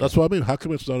America. That's what I mean. How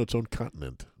come it's not its own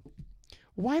continent?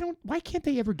 Why can't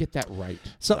they ever get that right?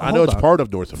 So I know it's part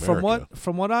of North America.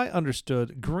 From what I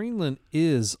understood, Greenland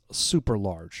is super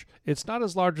large. It's not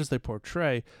as large as they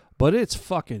portray, but it's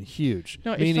fucking huge.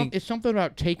 No, it's something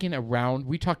about taking a round.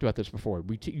 We talked about this before.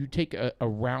 You take a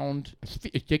round,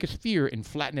 take a sphere and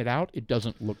flatten it out. It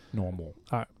doesn't look normal.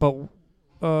 All right,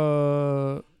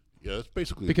 but yeah, that's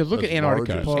basically because look at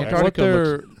Antarctica. Well, Antarctica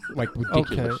looks like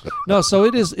ridiculous. Okay. No, so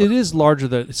it is larger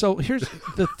than. So here's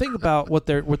the thing about what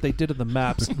they did in the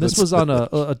maps. This was on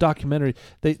a documentary.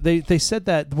 They said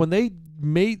that when they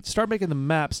start making the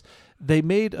maps, they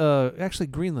made actually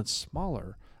Greenland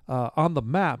smaller on the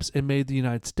maps and made the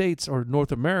United States or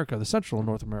North America, the central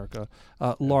North America,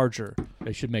 larger.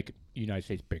 They should make the United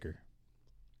States bigger.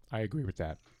 I agree with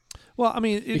that. Well, I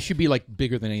mean, it should be like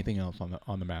bigger than anything else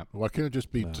on the map. Why can't it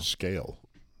just be to scale?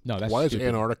 No, that's why stupid. is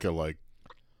Antarctica like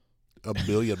 1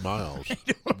 billion miles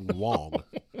long?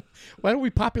 Why don't we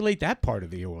populate that part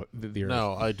of the Earth?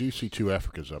 No, I do see 2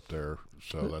 Africas up there,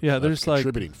 so that's there's a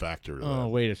contributing factor to that. Oh,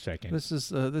 wait a second. This is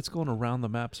that's going around the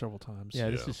map several times. Yeah,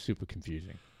 this is super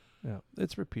confusing. Yeah,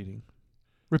 it's repeating,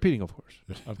 of course.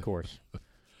 Of course.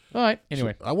 All right.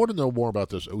 Anyway, so I want to know more about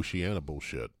this Oceania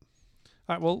bullshit.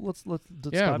 All right, well, let's look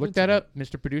dive that into up,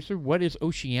 Mr. Producer. What is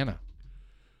Oceania?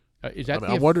 Is that?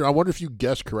 I wonder if you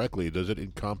guessed correctly. Does it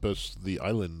encompass the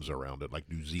islands around it, like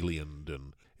New Zealand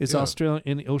and? Is Australia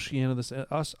in the Oceania?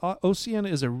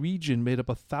 Oceania is a region made up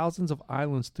of thousands of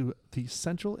islands through the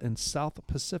Central and South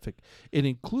Pacific. It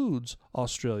includes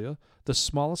Australia, the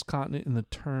smallest continent in the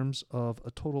terms of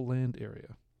a total land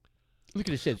area. Look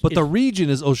at it says. But the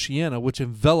region is Oceania, which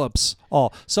envelops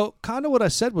all. So kind of what I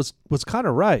said was kind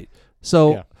of right.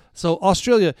 So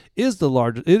Australia is the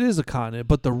largest. It is a continent,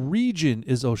 but the region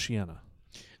is Oceania.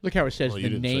 Look how it says you the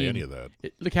didn't name. say any of that.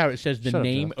 Look how it says the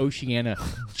name Oceania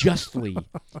justly.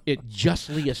 It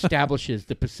justly establishes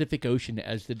the Pacific Ocean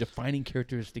as the defining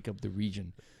characteristic of the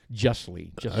region.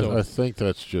 Justly. I think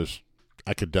that's just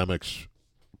academics,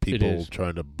 people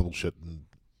trying to bullshit and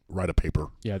write a paper.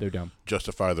 Yeah, they're dumb.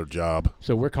 Justify their job.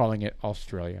 So we're calling it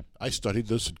Australia. I studied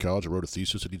this in college. I wrote a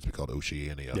thesis. It needs to be called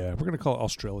Oceania. Yeah, we're going to call it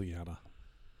Australiana.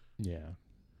 Yeah.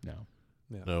 No.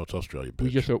 Yeah. No, it's Australia,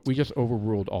 bitch. We just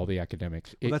overruled all the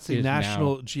academics. Well, that's the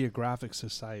National Geographic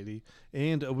Society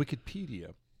and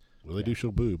Wikipedia. Well, they do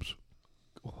show boobs.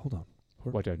 Oh, hold on.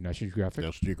 What, National Geographic?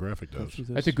 National Geographic does.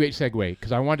 That's a great segue,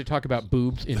 because I wanted to talk about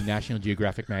boobs in National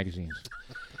Geographic magazines.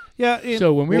 Yeah.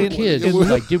 So when we were kids,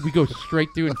 did we go straight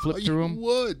through and flip through them? You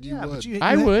would.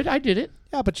 I would. I did it.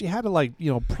 Yeah, but you had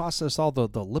to process all the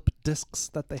lip discs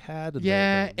that they had.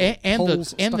 And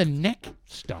and the neck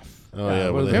stuff. Oh yeah.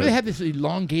 Remember they had this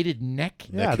elongated neck?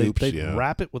 Yeah, they'd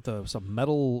wrap it with some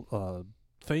metal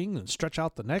thing and stretch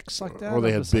out the necks like that. Or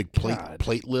they had big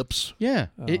plate lips. Yeah,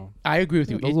 I agree with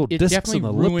you. Those little discs definitely in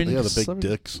the ruined. Yeah, the big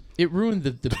dicks. It ruined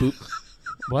the boob.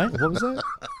 What? What was that?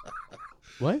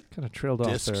 What? Kind of trailed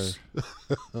off there.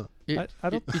 I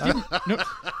don't.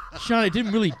 Sean, it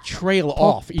didn't really trail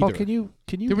off either. Paul, can you?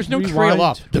 There was no trail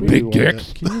off. The big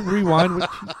dicks. Can you rewind?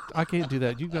 I can't do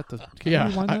that. You got the. Can you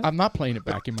rewind that? I'm not playing it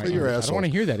back in my ears. I don't want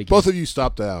to hear that again. Both of you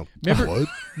stop down. Remember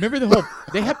the whole.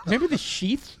 Remember the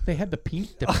sheaths? They had the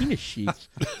penis sheaths.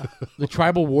 The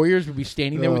tribal warriors would be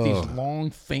standing there with these long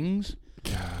things.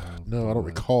 No, I don't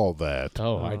recall that.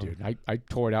 Oh, I do. I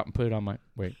tore it out and put it on my.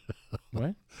 Wait,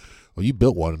 what? Well, you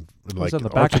built one. Like on the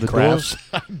back of the door.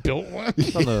 I built one.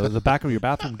 On the back of your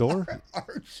bathroom door.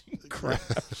 Arts and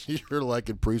crafts. You're like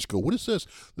in preschool. What is this?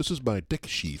 This is my dick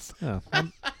sheath. Yeah,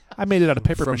 I made it out of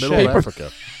paper from mache. Middle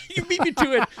Africa. You beat me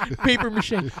to it. Paper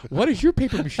mache. What is your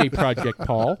paper mache project,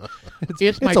 Paul?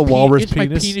 It's a walrus penis.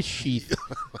 penis. It's my penis sheath.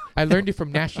 I learned it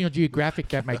from National Geographic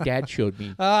that my dad showed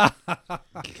me. That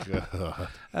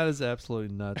is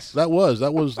absolutely nuts. That was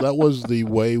the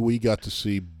way we got to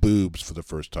see boobs for the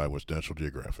first time was National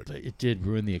Geographic. It did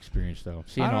ruin the experience, though.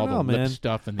 Seeing all the lip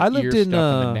stuff and the ear stuff and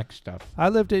the neck stuff. I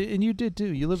lived in, and you did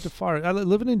too. You lived afar.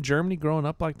 Living in Germany, growing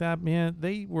up like that, man,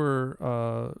 they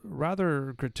were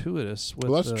rather gratuitous.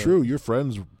 Well, that's true. Your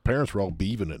friends' parents were all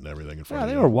beaving it and everything in front of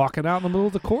you. Yeah, they were walking out in the middle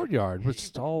of the courtyard.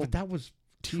 But that was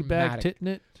teabag titting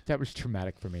it. That was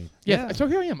traumatic for me. Yeah. So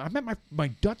here I am. I'm at my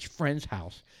Dutch friend's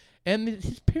house, And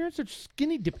his parents are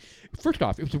skinny dip. First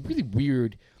off, it was a really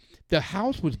weird. The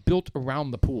house was built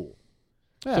around the pool.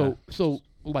 Yeah. So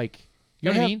like, you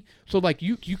know what I mean? So like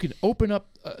you can open up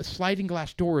sliding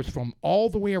glass doors from all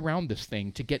the way around this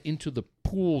thing to get into the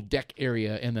pool deck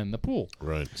area and then the pool.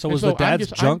 Right. So was the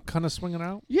dad's junk kind of swinging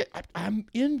out? Yeah, I'm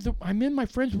in my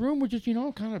friend's room. We're just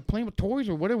kind of playing with toys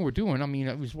or whatever we're doing. I mean,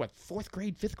 it was what, 4th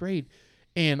grade, 5th grade,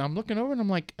 and I'm looking over and I'm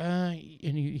like, and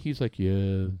he's like,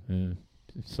 yeah,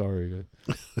 sorry,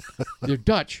 they're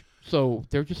Dutch, so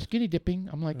they're just skinny dipping.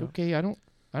 I'm like, okay, I don't.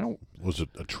 Was it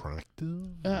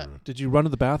attractive? Did you run to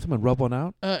the bathroom and rub one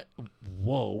out?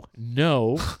 Whoa,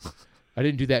 no. I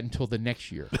didn't do that until the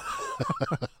next year.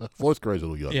 4th grade's a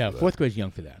little young. Yeah, for 4th grade's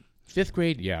young for that. 5th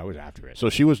grade, I was after it. So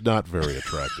she was not very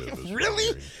attractive.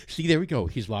 Really? See, there we go.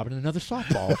 He's lobbing another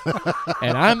softball,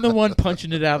 and I'm the one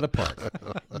punching it out of the park.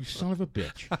 You son of a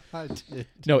bitch. I did.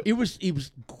 No, it was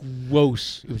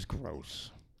gross. It was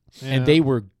gross. Yeah. And they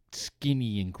were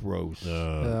skinny and gross.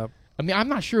 Yeah. I mean, I'm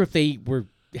not sure if they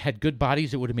had good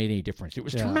bodies, it would have made any difference. It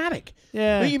was traumatic.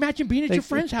 Yeah. I mean, you imagine being at your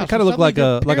friend's house. They kind of look like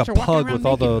a pug with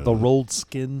all the the rolled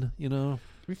skin, you know.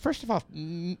 I mean, first of all,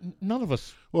 none of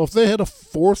us. Well, if they had a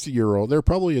 4th-year-old, they're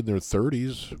probably in their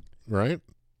 30s, right?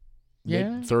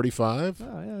 Yeah. 35. Oh,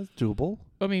 yeah, it's doable.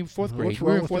 I mean, 4th grade. What's We're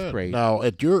wrong in with 4th that? grade. Now,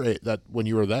 at your when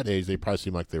you were that age, they probably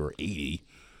seemed like they were 80,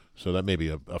 so that may be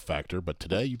a factor. But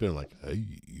today, you've been like,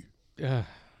 hey.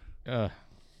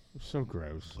 So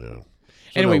gross. Yeah. So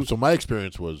Anyway, so my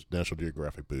experience was National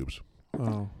Geographic Boobs.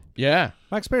 Oh. Yeah.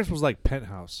 My experience was like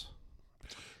Penthouse.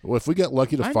 Well, if we get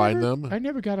lucky to find them. I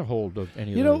never got a hold of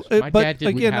any You of know, those. My but dad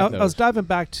didn't again, have I was those. diving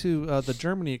back to the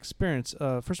Germany experience.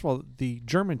 First of all, the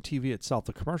German TV itself,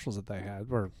 the commercials that they had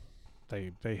were,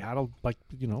 they had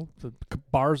the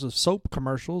bars of soap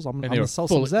commercials. I'm going to sell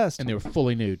some zest, and they were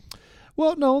fully nude.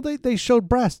 Well, no, they showed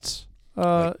breasts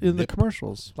Like in the nip.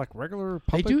 commercials, like regular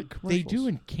public commercials. They do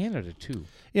in Canada too.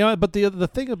 You know, but the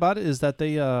thing about it is that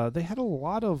they had a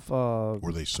lot of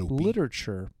Were they soapy?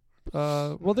 literature.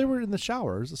 Well, they were in the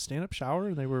shower. It was a stand-up shower,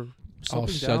 and they were All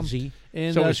soaping down. sudsy.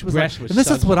 And So his she was breast like, was and this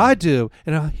is sudsy. what I do.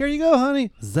 And here you go,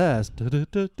 honey. Zest. Da, da,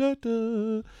 da, da, da.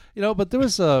 You know, but there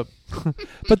was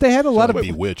but they had a lot of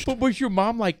Bewitched. But was your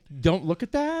mom like, don't look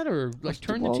at that, or like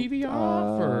turn the TV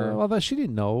off, or well, she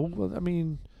didn't know. Well, I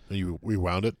mean, And you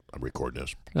rewound it. I'm recording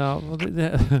this. no,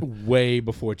 way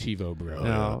before TiVo, bro?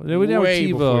 no, they would never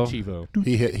Way before TiVo.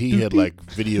 TiVo. He had like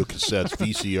video cassettes,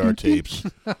 VCR tapes,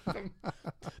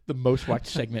 The most watched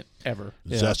segment ever.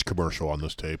 Yeah. Zest commercial on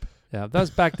this tape. Yeah, that was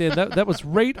back then. That was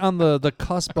right on the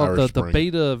cusp of Irish the Spring.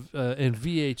 beta and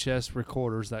VHS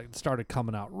recorders that started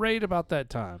coming out right about that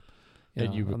time.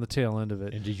 And you on the tail end of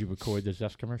it. And did you record the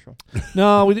Zest commercial?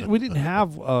 No, we didn't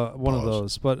have one of Pause.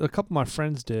 those, but a couple of my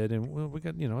friends did, and we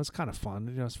got it's kind of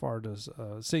fun, as far as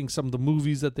seeing some of the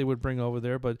movies that they would bring over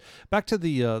there. But back to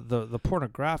the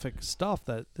pornographic stuff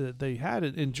that they had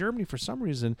in Germany, for some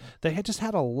reason they had just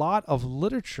had a lot of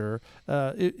literature.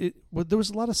 There was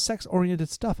a lot of sex oriented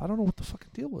stuff. I don't know what the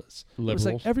fucking deal was. It was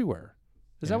like Liberals. everywhere.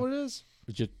 Is Yeah. that what it is?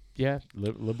 Just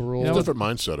liberal. It's a different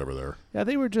mindset over there. Yeah,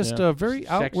 they were just Yeah. very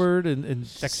Sex- outward and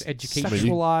sex education.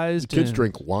 sexualized. The kids and-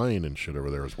 drink wine and shit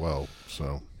over there as well.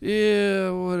 So Yeah,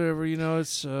 whatever.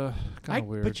 It's kind of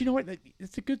weird. But you know what?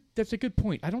 That's a good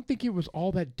point. I don't think it was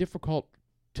all that difficult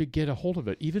to get a hold of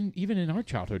it, even in our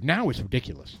childhood. Now it's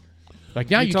ridiculous. Like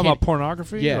now you talking can't. about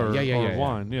pornography? Yeah, or, yeah, or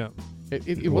wine. Yeah.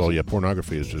 It well, wasn't- yeah,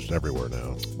 pornography is just everywhere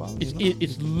now. Well,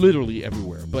 It's literally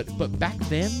everywhere. But back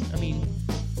then, I mean,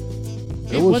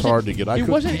 It was wasn't- hard to get. it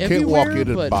wasn't You can't walk everywhere, in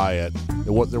and but- buy it.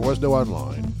 There was no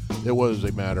online. It was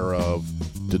a matter of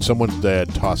did someone's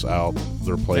dad toss out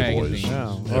their Playboys, Magazines.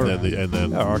 Yeah. and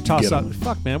then or toss get out. 'em.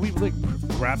 Fuck, man. We like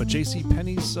grab a J.C.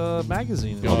 Penney's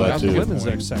magazine. Oh, that the too. women's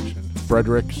section.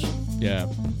 Fredericks. yeah,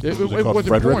 it called wasn't porn,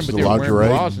 Fredericks, but the they were wearing lingerie?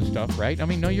 bras and stuff, right? I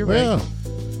mean, no, you're Yeah, right.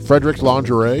 Fredericks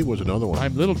lingerie was another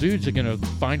one. Little dudes are gonna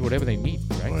find whatever they need,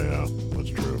 right? Oh yeah, that's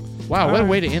true. Wow, what a Alright.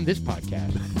 way to end this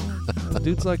podcast.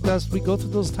 Dudes like us, we go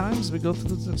through those times, we go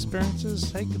through those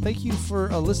experiences. Hey, thank you for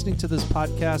listening to this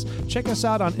podcast. Check us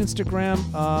out on Instagram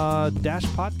dash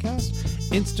podcast.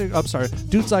 I'm sorry,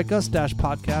 Dudes Like Us dash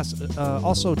podcast.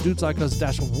 Also, Dudes Like Us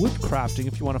dash woodcrafting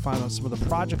if you want to find out some of the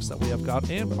projects that we have got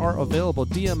and are available.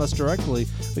 DM us directly.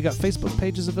 We got Facebook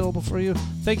pages available for you.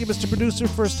 Thank you, Mr. Producer.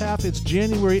 First half, it's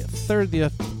January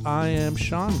 30th. I am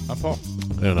Sean. I'm Paul.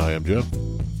 And I am Jeff.